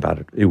chills thinking about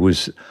it. It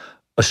was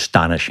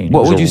astonishing. It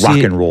was a rock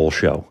and roll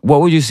show.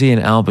 What would you see in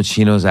Al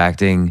Pacino's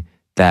acting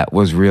that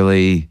was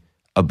really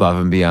above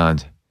and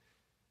beyond?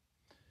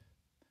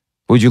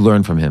 What would you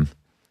learn from him?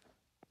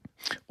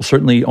 Well,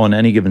 certainly on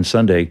Any Given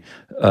Sunday,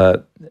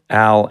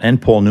 Al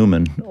and Paul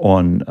Newman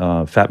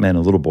on Fat Man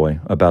and Little Boy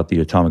about the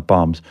atomic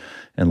bombs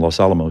in Los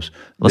Alamos.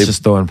 Let's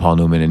just throw in Paul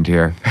Newman into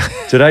here.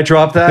 Did I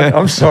drop that?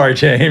 I'm sorry,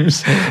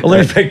 James.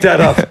 Let me pick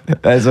that up.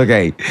 That's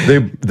okay.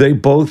 They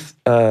both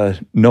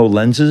know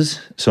lenses.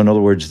 So in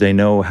other words, they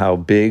know how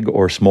big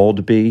or small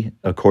to be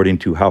according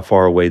to how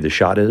far away the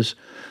shot is.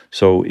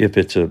 So if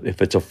it's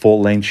a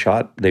full length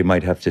shot, they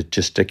might have to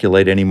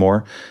gesticulate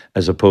anymore,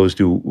 as opposed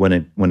to when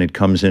it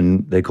comes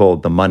in, they call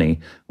it the money.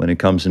 When it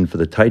comes in for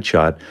the tight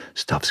shot,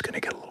 stuff's going to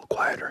get a little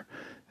quieter,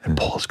 and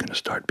Paul's going to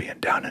start being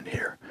down in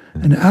here,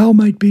 and Al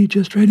might be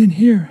just right in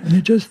here, and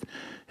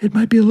it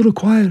might be a little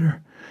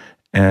quieter.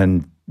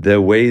 And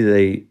the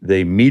way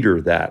they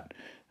meter that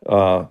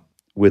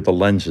with the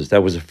lenses,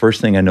 that was the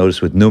first thing I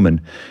noticed with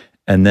Newman,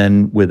 and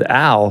then with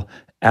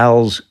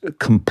Al's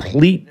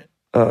complete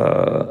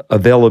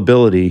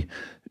availability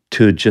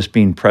to just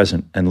being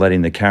present and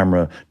letting the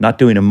camera, not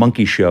doing a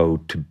monkey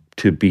show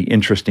to be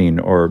interesting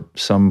or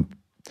some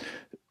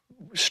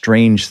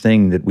strange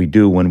thing that we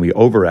do when we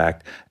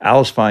overact.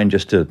 Al's fine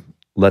just to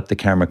let the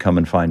camera come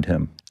and find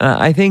him.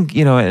 I think,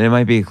 and it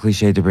might be a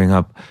cliche to bring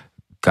up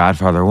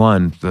Godfather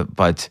 1,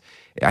 but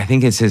I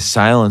think it's his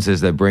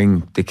silences that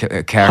bring the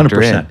character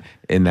 100%.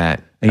 in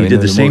that. And he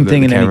did the same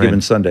thing in Any Given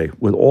Sunday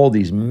with all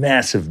these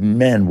massive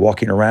men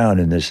walking around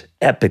in this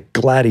epic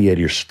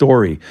gladiator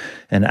story.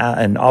 And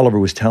Oliver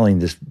was telling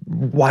this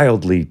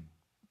wildly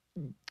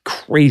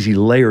crazy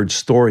layered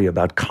story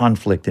about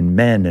conflict and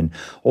men and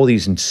all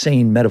these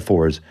insane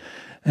metaphors.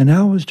 And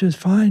Al was just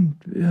fine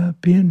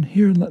being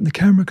here and letting the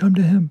camera come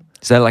to him.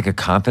 Is that like a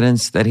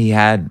confidence that he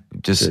had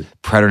just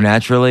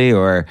preternaturally,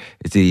 or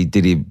did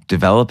he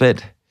develop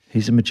it?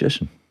 He's a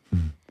magician.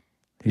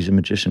 He's a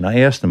magician. I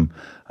asked him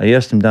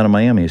down in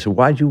Miami. I said,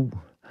 "Why'd you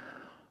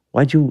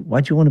want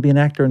to be an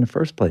actor in the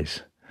first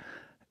place?"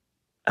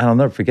 And I'll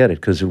never forget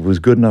it, because it was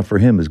good enough for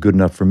him, it was good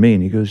enough for me.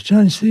 And he goes,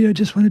 "John, see, I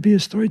just want to be a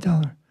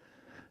storyteller."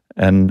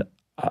 And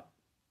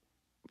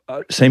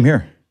same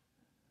here.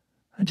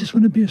 I just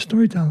want to be a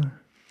storyteller.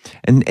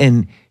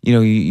 And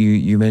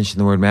you mentioned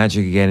the word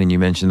magic again, and you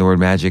mentioned the word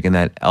magic in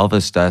that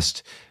Elvis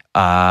dust,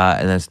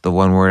 and that's the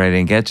one word I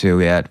didn't get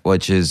to yet,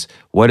 which is,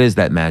 what is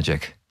that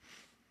magic?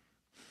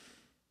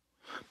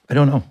 I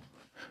don't know.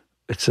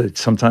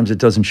 Sometimes it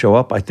doesn't show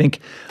up. I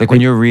think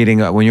when you're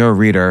a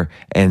reader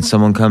and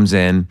someone comes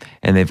in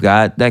and they've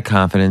got that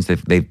confidence,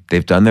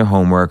 they've done their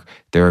homework,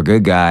 they're a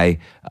good guy,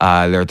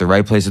 they're at the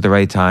right place at the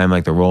right time,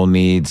 like the role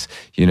needs,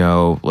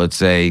 let's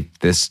say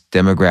this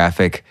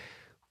demographic.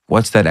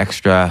 What's that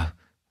extra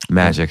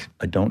magic?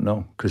 I don't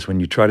know, because when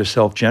you try to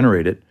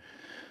self-generate it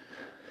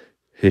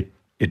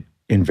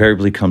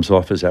invariably comes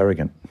off as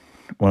arrogant.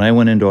 When I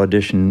went into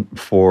audition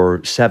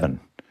for Seven,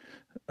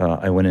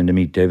 I went in to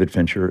meet David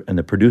Fincher and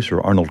the producer,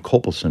 Arnold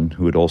Kopelson,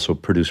 who had also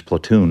produced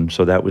Platoon,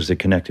 so that was the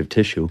connective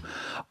tissue.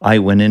 I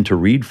went in to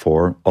read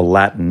for a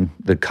Latin,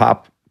 the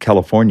cop,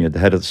 California, the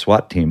head of the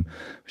SWAT team,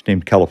 was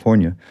named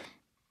California,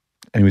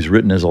 and he was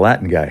written as a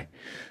Latin guy.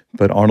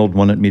 But Arnold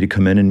wanted me to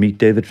come in and meet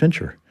David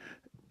Fincher.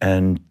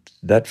 And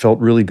that felt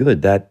really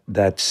good.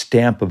 That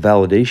stamp of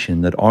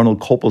validation that Arnold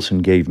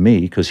Kopelson gave me,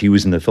 because he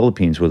was in the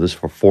Philippines with us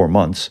for 4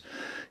 months.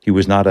 He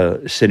was not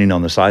a sitting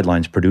on the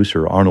sidelines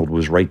producer. Arnold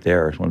was right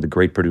there, one of the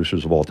great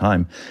producers of all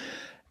time.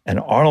 And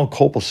Arnold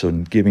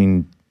Kopelson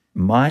giving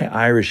my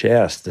Irish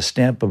ass the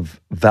stamp of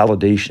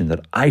validation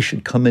that I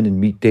should come in and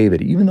meet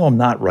David, even though I'm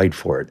not right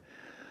for it.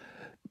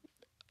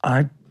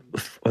 I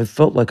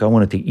felt like I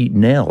wanted to eat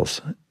nails,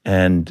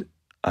 and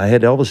I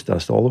had Elvis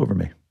dust all over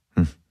me.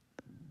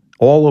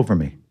 All over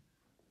me.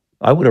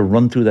 I would have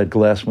run through that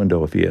glass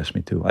window if he asked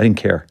me to. I didn't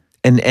care.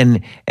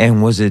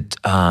 And was it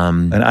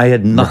and I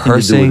had nothing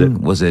rehearsing? To do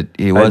with it. Was it?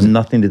 It had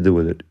nothing to do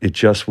with it. It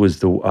just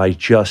was I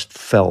just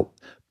felt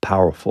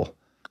powerful.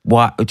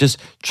 Why? Just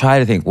try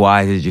to think.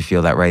 Why did you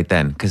feel that right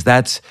then? Because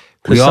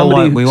we all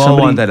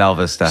want that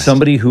Elvis stuff.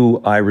 Somebody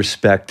who I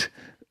respect,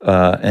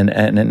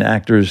 and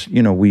actors,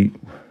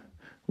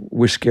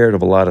 we're scared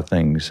of a lot of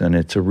things, and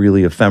it's a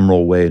really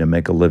ephemeral way to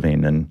make a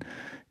living, and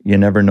you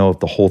never know if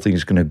the whole thing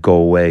is going to go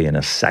away in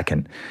a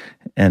second.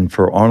 And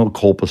for Arnold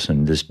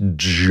Kopelson, this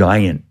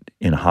giant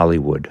in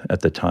Hollywood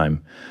at the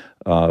time,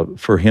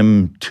 for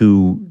him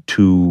to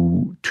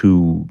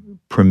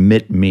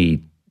permit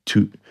me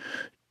to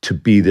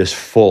be this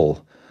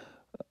full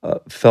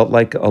felt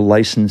like a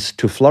license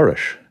to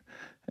flourish,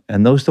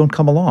 and those don't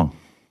come along.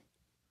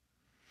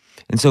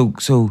 And so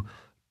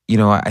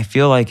I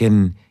feel like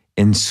in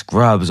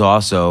Scrubs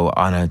also,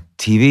 on a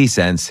TV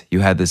sense, you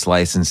had this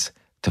license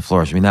to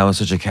flourish. I mean, that was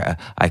such a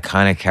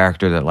iconic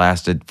character that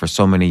lasted for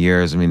so many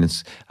years. I mean,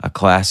 it's a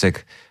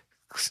classic.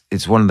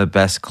 It's one of the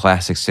best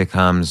classic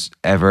sitcoms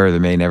ever.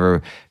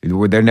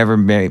 There never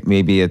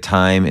may be a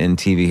time in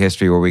TV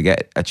history where we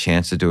get a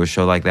chance to do a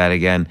show like that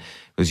again.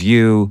 It was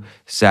you,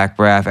 Zach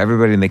Braff,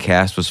 everybody in the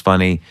cast was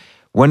funny.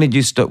 When did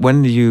you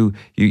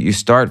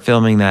start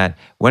filming that?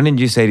 When did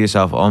you say to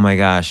yourself, "Oh my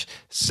gosh,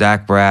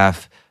 Zach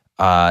Braff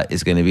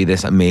is going to be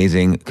this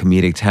amazing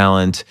comedic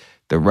talent"?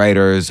 the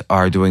writers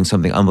are doing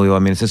something unbelievable. I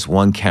mean, it's this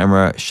one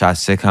camera shot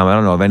sitcom. I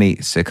don't know of any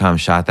sitcom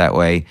shot that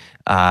way.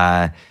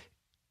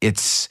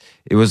 It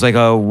was like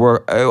a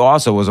work. It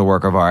also was a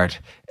work of art.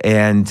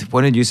 And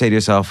when did you say to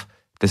yourself,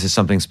 "This is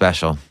something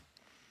special"?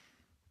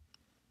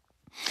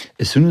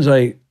 As soon as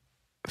I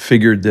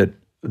figured that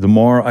the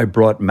more I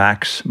brought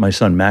Max, my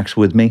son Max,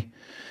 with me,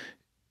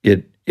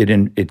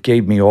 it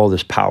gave me all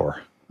this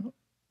power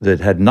that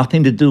had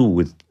nothing to do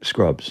with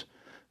Scrubs.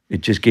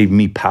 It just gave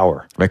me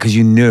power. Right, because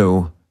you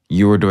knew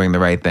you were doing the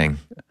right thing.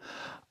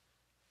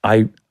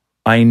 I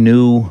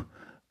knew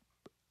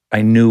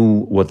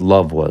what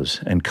love was,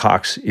 and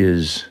Cox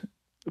is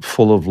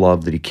full of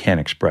love that he can't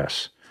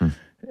express.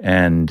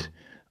 And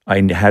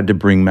I had to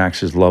bring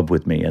Max's love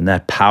with me, and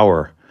that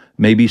power.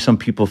 Maybe some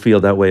people feel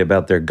that way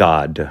about their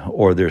God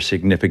or their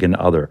significant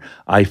other.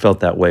 I felt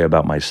that way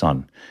about my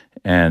son.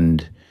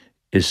 And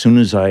as soon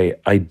as I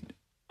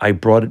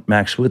brought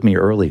Max with me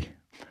early,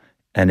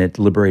 and it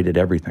liberated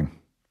everything.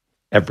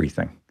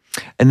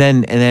 And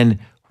then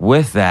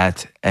with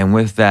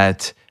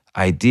that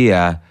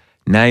idea,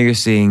 now you're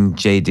seeing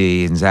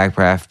JD and Zach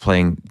Braff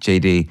playing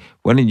JD.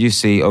 When did you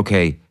see,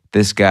 okay,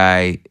 this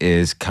guy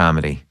is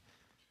comedy?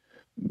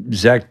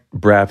 Zach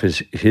Braff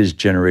is his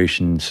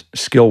generation's,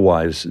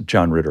 skill-wise,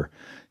 John Ritter.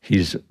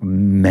 He's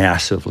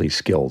massively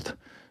skilled,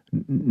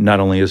 not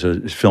only as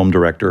a film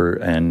director,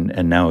 and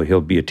now he's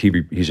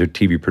a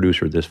TV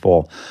producer this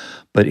fall,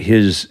 but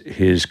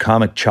his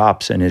comic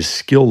chops and his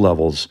skill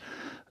levels,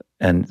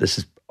 and this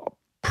is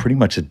pretty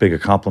much as big a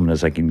compliment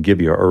as I can give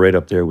you, are right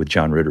up there with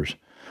John Ritter's,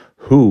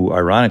 who,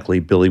 ironically,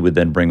 Billy would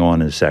then bring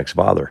on as Zach's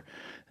father.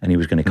 And he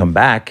was going to come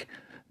back,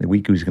 the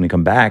week he was going to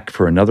come back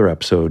for another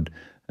episode,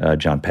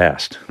 John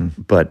passed.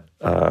 But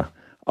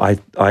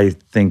I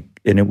think,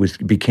 and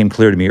it became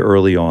clear to me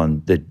early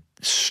on that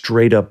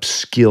straight up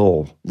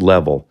skill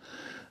level,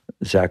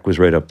 Zach was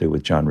right up there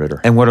with John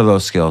Ritter. And what are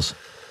those skills?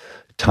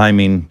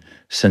 Timing,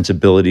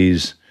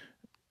 sensibilities,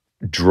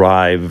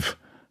 drive,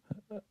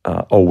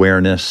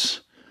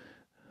 awareness.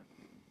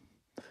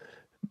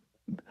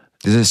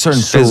 There's a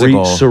certain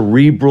physical...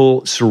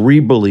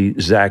 Cerebrally,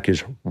 Zach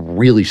is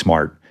really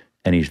smart,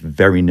 and he's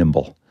very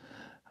nimble.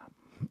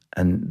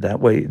 And that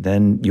way,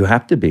 then you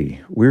have to be.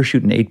 We're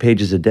shooting 8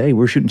 pages a day.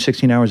 We're shooting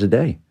 16 hours a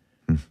day.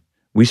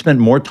 We spent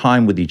more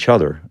time with each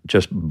other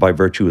just by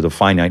virtue of the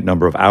finite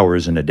number of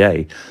hours in a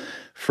day.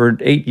 For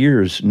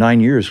 9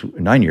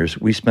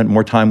 years, we spent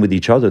more time with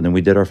each other than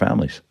we did our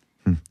families.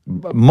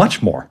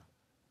 Much more.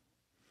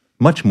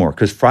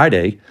 Because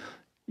Friday,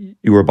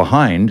 you were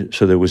behind,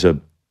 so there was a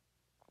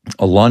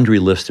laundry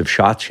list of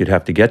shots you'd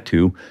have to get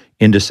to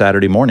into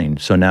Saturday morning.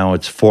 So now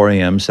it's 4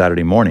 a.m.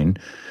 Saturday morning,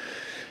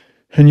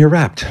 and you're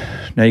wrapped.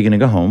 Now you're going to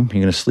go home.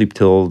 You're going to sleep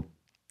till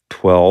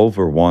 12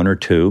 or 1 or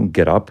 2,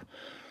 get up,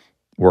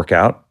 work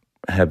out,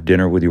 have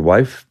dinner with your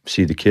wife,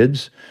 see the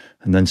kids,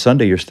 and then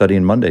Sunday you're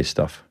studying Monday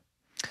stuff.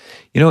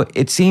 You know,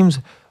 it seems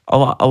a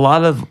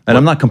lot of... And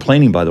I'm not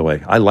complaining, by the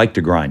way. I like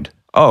to grind.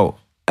 Oh,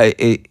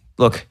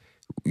 look,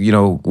 you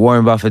know,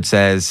 Warren Buffett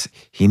says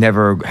he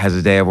never has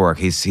a day of work.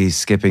 He's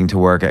skipping to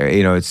work.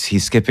 You know,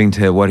 he's skipping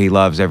to what he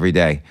loves every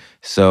day.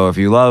 So if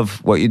you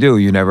love what you do,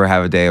 you never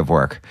have a day of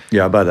work.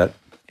 Yeah, I buy that.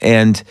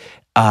 And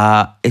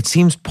it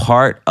seems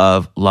part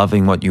of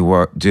loving what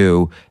you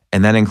do,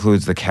 and that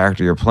includes the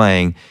character you're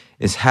playing,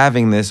 is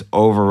having this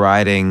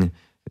overriding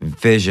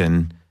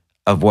vision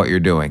of what you're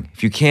doing.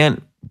 If you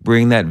can't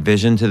bring that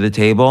vision to the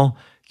table,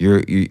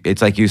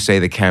 it's like you say,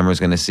 the camera's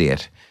going to see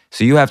it.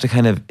 So you have to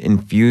kind of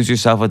infuse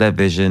yourself with that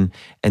vision,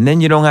 and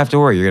then you don't have to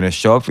worry. You're going to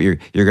show up you're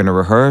going to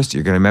rehearse,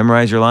 you're going to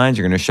memorize your lines,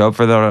 you're going to show up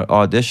for the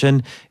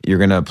audition, you're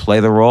going to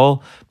play the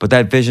role, but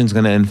that vision's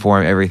going to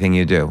inform everything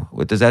you do.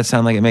 Does that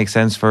sound like it makes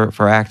sense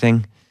for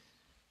acting?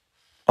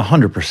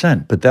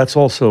 100%. But that's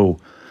also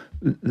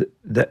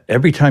that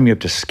every time you have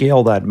to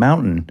scale that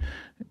mountain,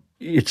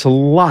 it's a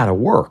lot of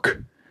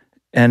work,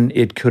 and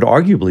it could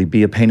arguably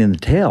be a pain in the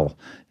tail.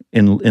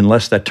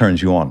 Unless that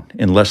turns you on,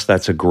 unless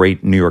that's a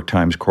great New York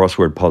Times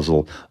crossword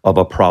puzzle of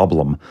a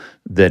problem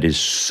that is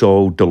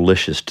so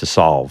delicious to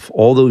solve.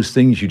 All those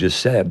things you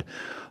just said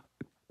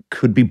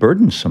could be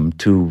burdensome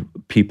to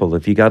people.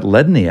 If you got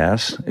lead in the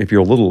ass, if you're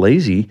a little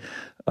lazy,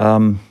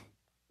 you're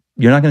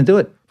not going to do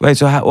it. Right,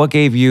 so what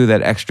gave you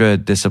that extra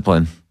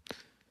discipline?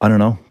 I don't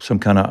know, some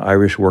kind of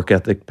Irish work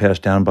ethic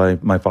passed down by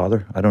my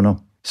father. I don't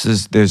know. So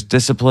there's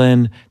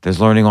discipline, there's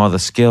learning all the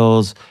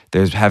skills,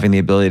 there's having the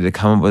ability to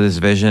come up with this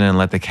vision and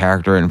let the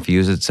character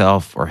infuse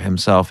itself or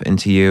himself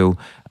into you.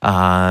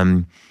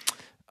 But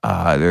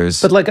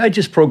like I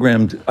just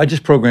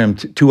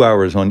programmed 2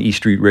 hours on E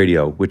Street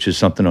Radio, which is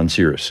something on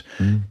Sirius.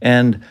 Mm-hmm.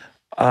 And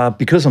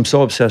because I'm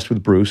so obsessed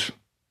with Bruce,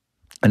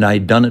 and I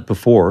had done it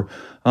before,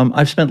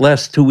 I've spent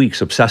last 2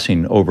 weeks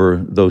obsessing over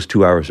those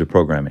 2 hours of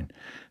programming.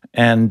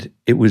 And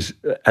it was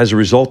as a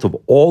result of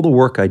all the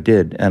work I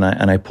did, and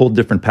I pulled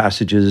different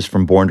passages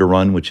from Born to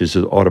Run, which is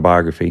an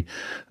autobiography,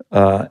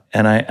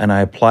 and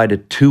I applied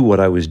it to what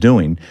I was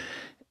doing,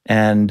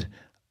 and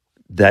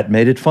that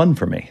made it fun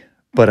for me.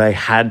 But I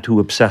had to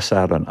obsess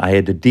out on. I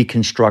had to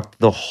deconstruct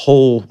the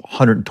whole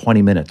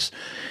 120 minutes,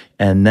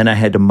 And then I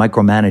had to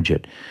micromanage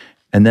it.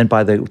 And then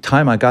by the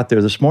time I got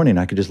there this morning,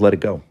 I could just let it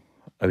go.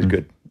 I was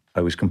good.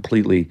 I was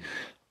completely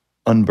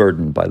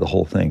unburdened by the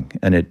whole thing,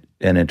 and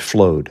it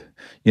flowed.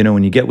 You know,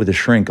 when you get with a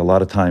shrink, a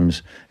lot of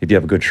times, if you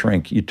have a good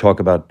shrink, you talk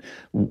about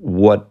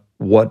what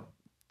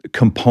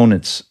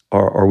components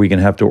are we going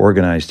to have to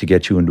organize to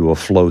get you into a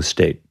flow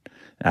state.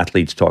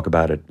 Athletes talk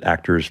about it.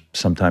 Actors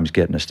sometimes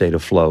get in a state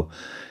of flow,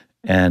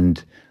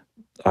 and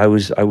I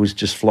was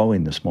just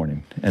flowing this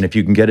morning. And if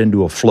you can get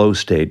into a flow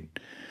state,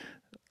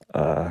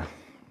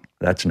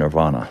 that's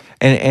nirvana.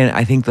 And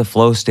I think the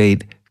flow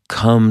state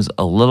comes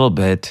a little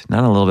bit,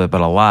 not a little bit, but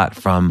a lot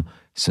from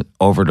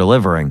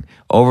over-delivering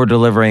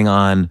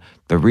on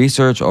the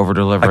research,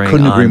 over-delivering I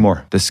couldn't agree on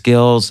more. the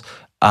skills,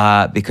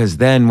 because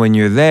then when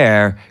you're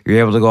there, you're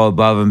able to go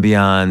above and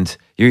beyond.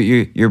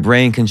 Your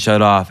brain can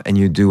shut off, and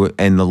you do it,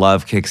 and the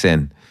love kicks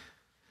in.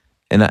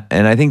 And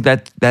I think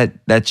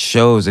that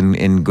shows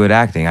in good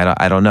acting.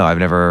 I don't know. I've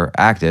never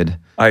acted.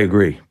 I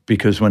agree,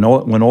 because when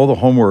all the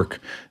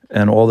homework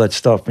and all that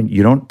stuff, and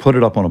you don't put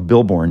it up on a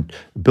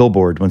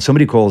billboard. When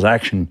somebody calls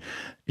action,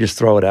 you just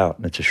throw it out,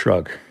 and it's a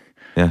shrug.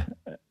 Yeah.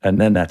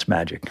 And then that's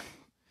magic.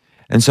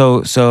 And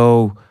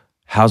so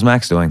how's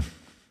Max doing?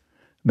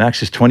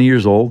 Max is 20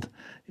 years old.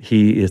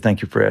 He is,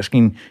 thank you for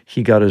asking,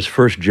 he got his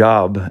first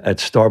job at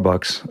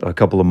Starbucks a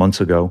couple of months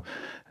ago.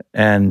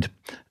 And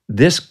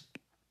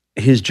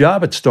his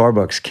job at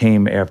Starbucks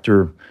came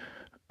after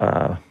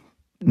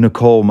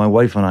Nicole, my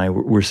wife, and I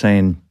were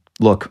saying,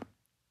 look,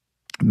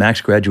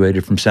 Max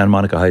graduated from Santa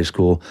Monica High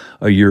School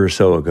a year or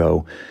so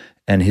ago,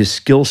 and his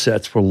skill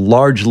sets were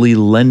largely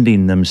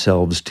lending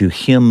themselves to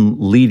him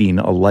leading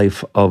a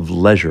life of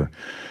leisure.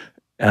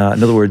 In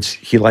other words,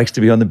 he likes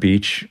to be on the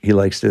beach. He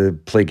likes to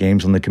play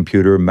games on the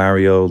computer,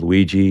 Mario,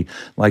 Luigi,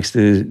 likes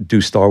to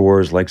do Star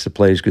Wars, likes to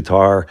play his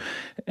guitar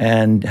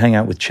and hang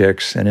out with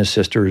chicks and his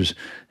sisters.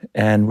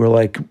 And we're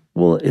like,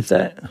 well,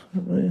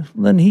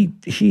 then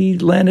he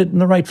landed in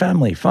the right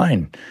family,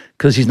 fine.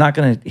 Because he's not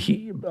going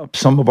to,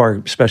 some of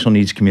our special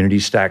needs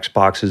communities stacks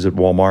boxes at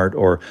Walmart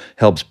or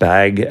helps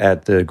bag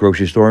at the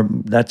grocery store.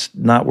 That's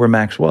not where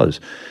Max was.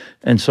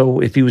 And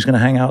so if he was going to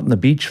hang out on the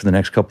beach for the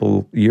next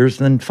couple years,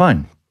 then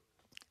fine.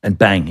 And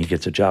bang, he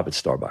gets a job at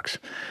Starbucks.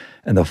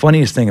 And the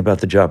funniest thing about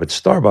the job at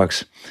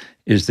Starbucks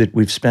is that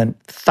we've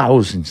spent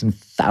thousands and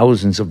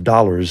thousands of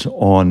dollars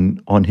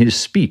on his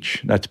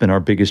speech. That's been our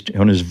biggest,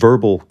 on his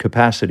verbal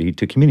capacity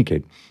to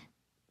communicate.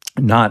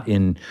 Not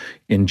in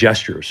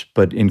gestures,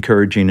 but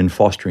encouraging and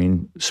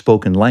fostering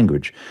spoken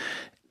language.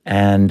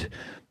 And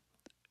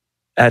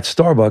at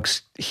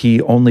Starbucks,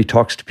 he only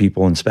talks to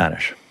people in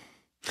Spanish.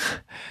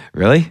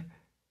 Really?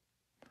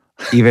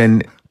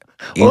 Even...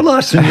 Hola,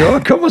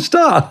 señor, ¿cómo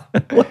está?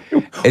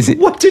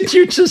 What did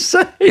you just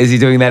say? Is he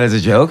doing that as a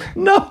joke?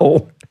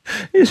 No.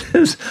 He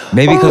says,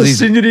 maybe because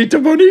he's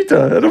señorita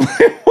bonita. And I'm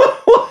like,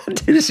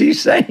 what is he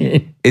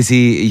saying? You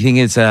think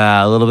it's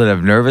a little bit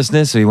of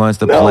nervousness, so he wants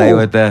to play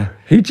with the...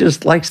 He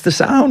just likes the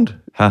sound.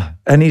 Huh.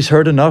 And he's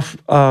heard enough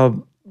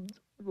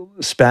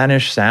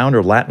Spanish sound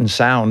or Latin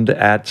sound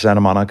at Santa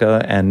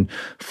Monica and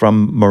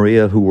from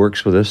Maria, who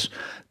works with us,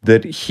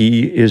 that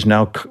he is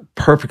now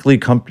perfectly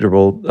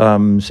comfortable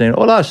saying,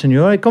 hola,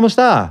 señor, ¿cómo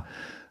está?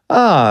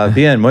 Ah,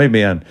 bien, muy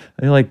bien.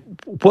 And you're like,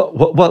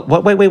 what,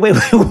 wait,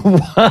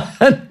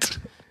 what?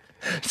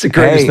 It's the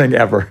greatest thing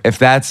ever. If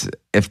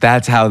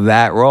that's how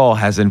that role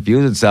has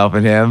infused itself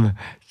in him,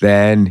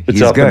 then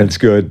he's up good. And it's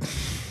good.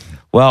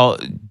 Well,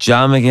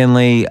 John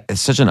McGinley,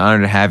 it's such an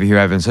honor to have you here.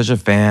 I've been such a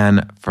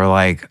fan for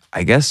I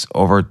guess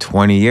over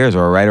 20 years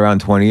or right around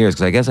 20 years.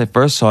 Because I guess I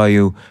first saw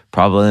you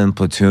probably in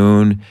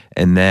Platoon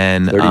and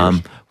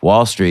then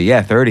Wall Street.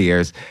 Yeah, 30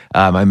 years.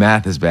 My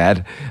math is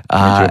bad.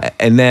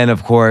 And then,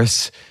 of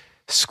course,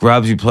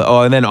 Scrubs you play.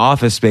 Oh, and then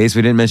Office Space.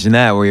 We didn't mention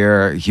that, where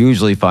you're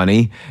hugely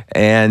funny.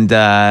 And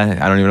I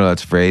don't even know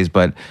that's a phrase.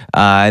 But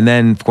and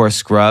then, of course,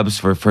 Scrubs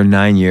for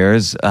 9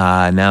 years.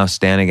 Now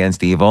Stand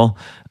Against Evil.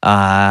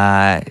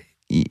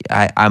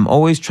 I'm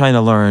always trying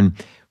to learn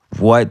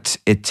what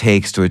it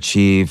takes to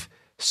achieve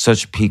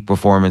such peak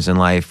performance in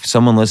life.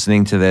 Someone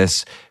listening to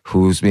this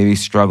who's maybe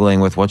struggling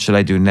with what should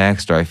I do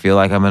next, or I feel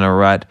like I'm in a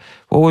rut,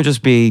 what would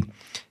just be,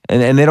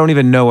 and they don't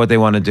even know what they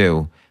want to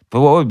do, but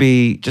what would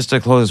be, just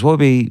to close, what would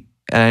be,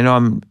 and I know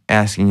I'm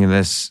asking you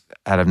this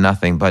out of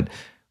nothing, but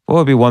what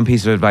would be one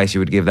piece of advice you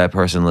would give that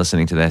person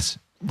listening to this?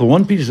 The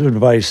one piece of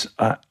advice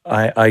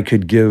I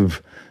could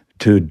give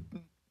to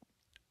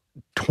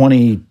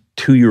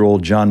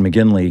 22-year-old John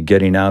McGinley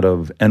getting out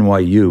of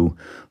NYU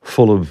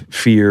full of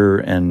fear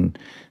and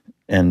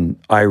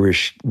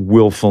Irish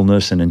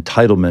willfulness and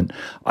entitlement,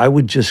 I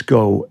would just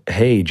go,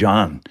 hey,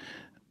 John,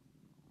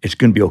 it's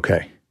going to be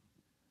okay.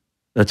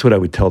 That's what I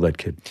would tell that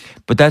kid.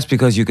 But that's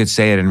because you could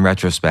say it in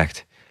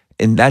retrospect.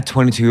 And that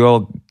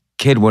 22-year-old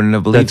kid wouldn't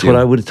have believed That's what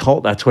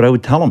I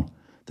would tell him.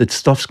 That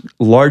stuff's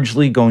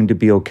largely going to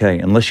be okay,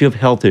 unless you have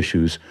health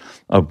issues,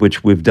 of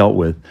which we've dealt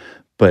with.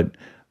 But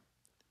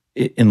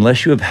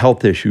unless you have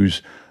health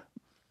issues,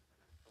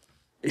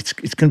 it's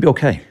going to be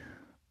okay.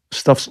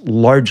 Stuff's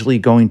largely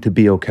going to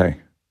be okay.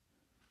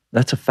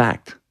 That's a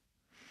fact.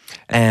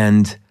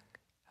 And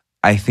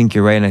I think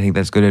you're right, and I think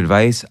that's good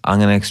advice. I'm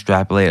going to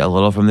extrapolate a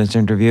little from this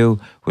interview,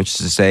 which is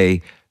to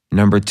say,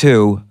 number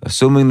 2,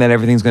 assuming that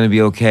everything's going to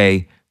be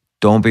okay,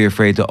 don't be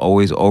afraid to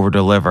always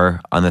over-deliver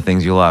on the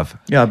things you love.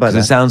 Yeah, but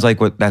it sounds like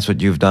that's what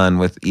you've done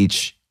with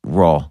each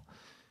role.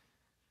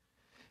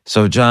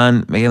 So,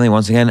 John McGinley,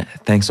 once again,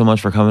 thanks so much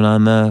for coming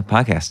on the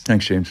podcast.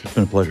 Thanks, James. It's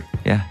been a pleasure.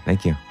 Yeah,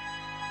 thank you.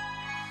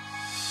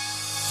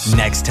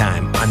 Next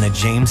time on The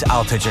James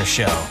Altucher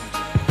Show.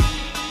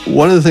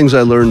 One of the things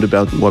I learned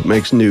about what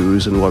makes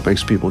news and what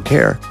makes people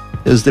care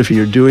is that if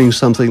you're doing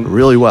something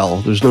really well,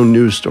 there's no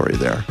news story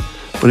there.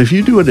 But if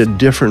you do it a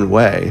different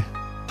way,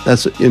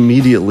 that's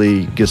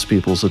immediately gets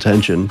people's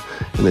attention,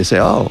 and they say,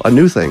 oh, a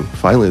new thing.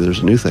 Finally, there's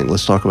a new thing.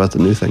 Let's talk about the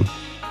new thing.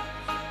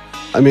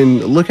 I mean,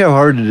 look how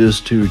hard it is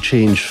to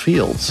change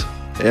fields,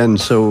 and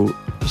so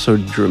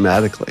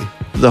dramatically.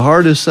 The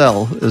hardest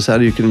sell is how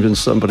do you convince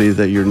somebody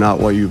that you're not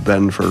what you've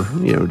been for,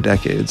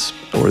 decades,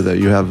 or that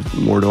you have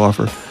more to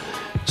offer.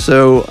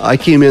 So I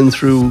came in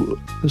through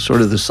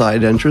sort of the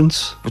side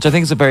entrance. Which I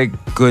think is a very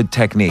good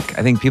technique.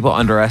 I think people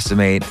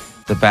underestimate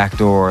the back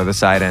door or the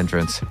side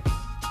entrance.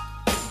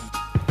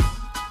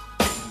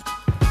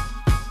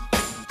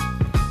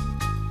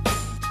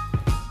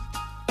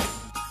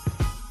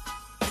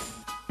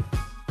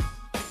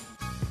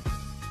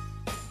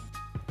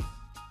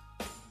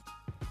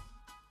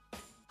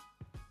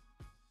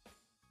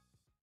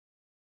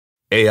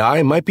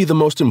 AI might be the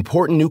most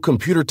important new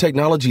computer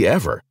technology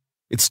ever.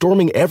 It's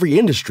storming every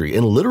industry,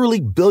 and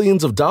literally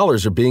billions of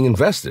dollars are being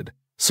invested.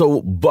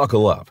 So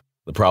buckle up.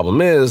 The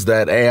problem is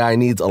that AI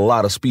needs a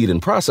lot of speed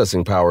and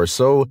processing power,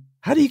 so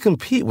how do you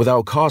compete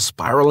without costs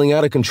spiraling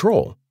out of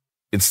control?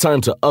 It's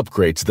time to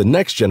upgrade to the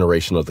next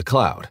generation of the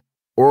cloud,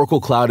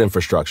 Oracle Cloud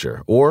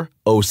Infrastructure, or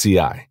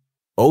OCI.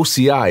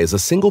 OCI is a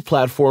single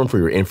platform for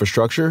your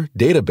infrastructure,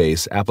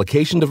 database,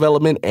 application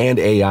development, and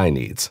AI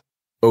needs.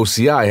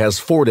 OCI has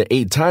 4 to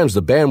 8 times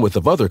the bandwidth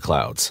of other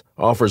clouds,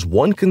 offers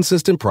one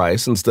consistent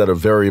price instead of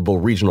variable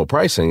regional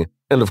pricing,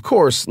 and of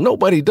course,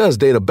 nobody does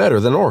data better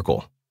than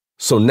Oracle.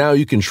 So now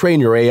you can train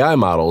your AI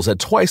models at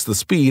twice the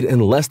speed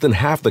and less than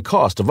half the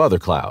cost of other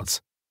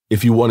clouds.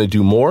 If you want to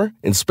do more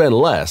and spend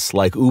less,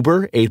 like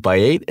Uber,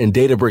 8x8, and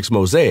Databricks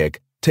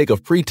Mosaic, take a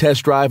free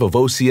test drive of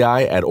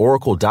OCI at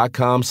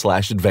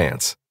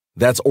oracle.com/advance.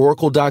 That's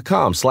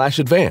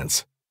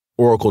oracle.com/advance.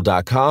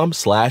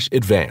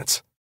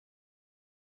 oracle.com/advance.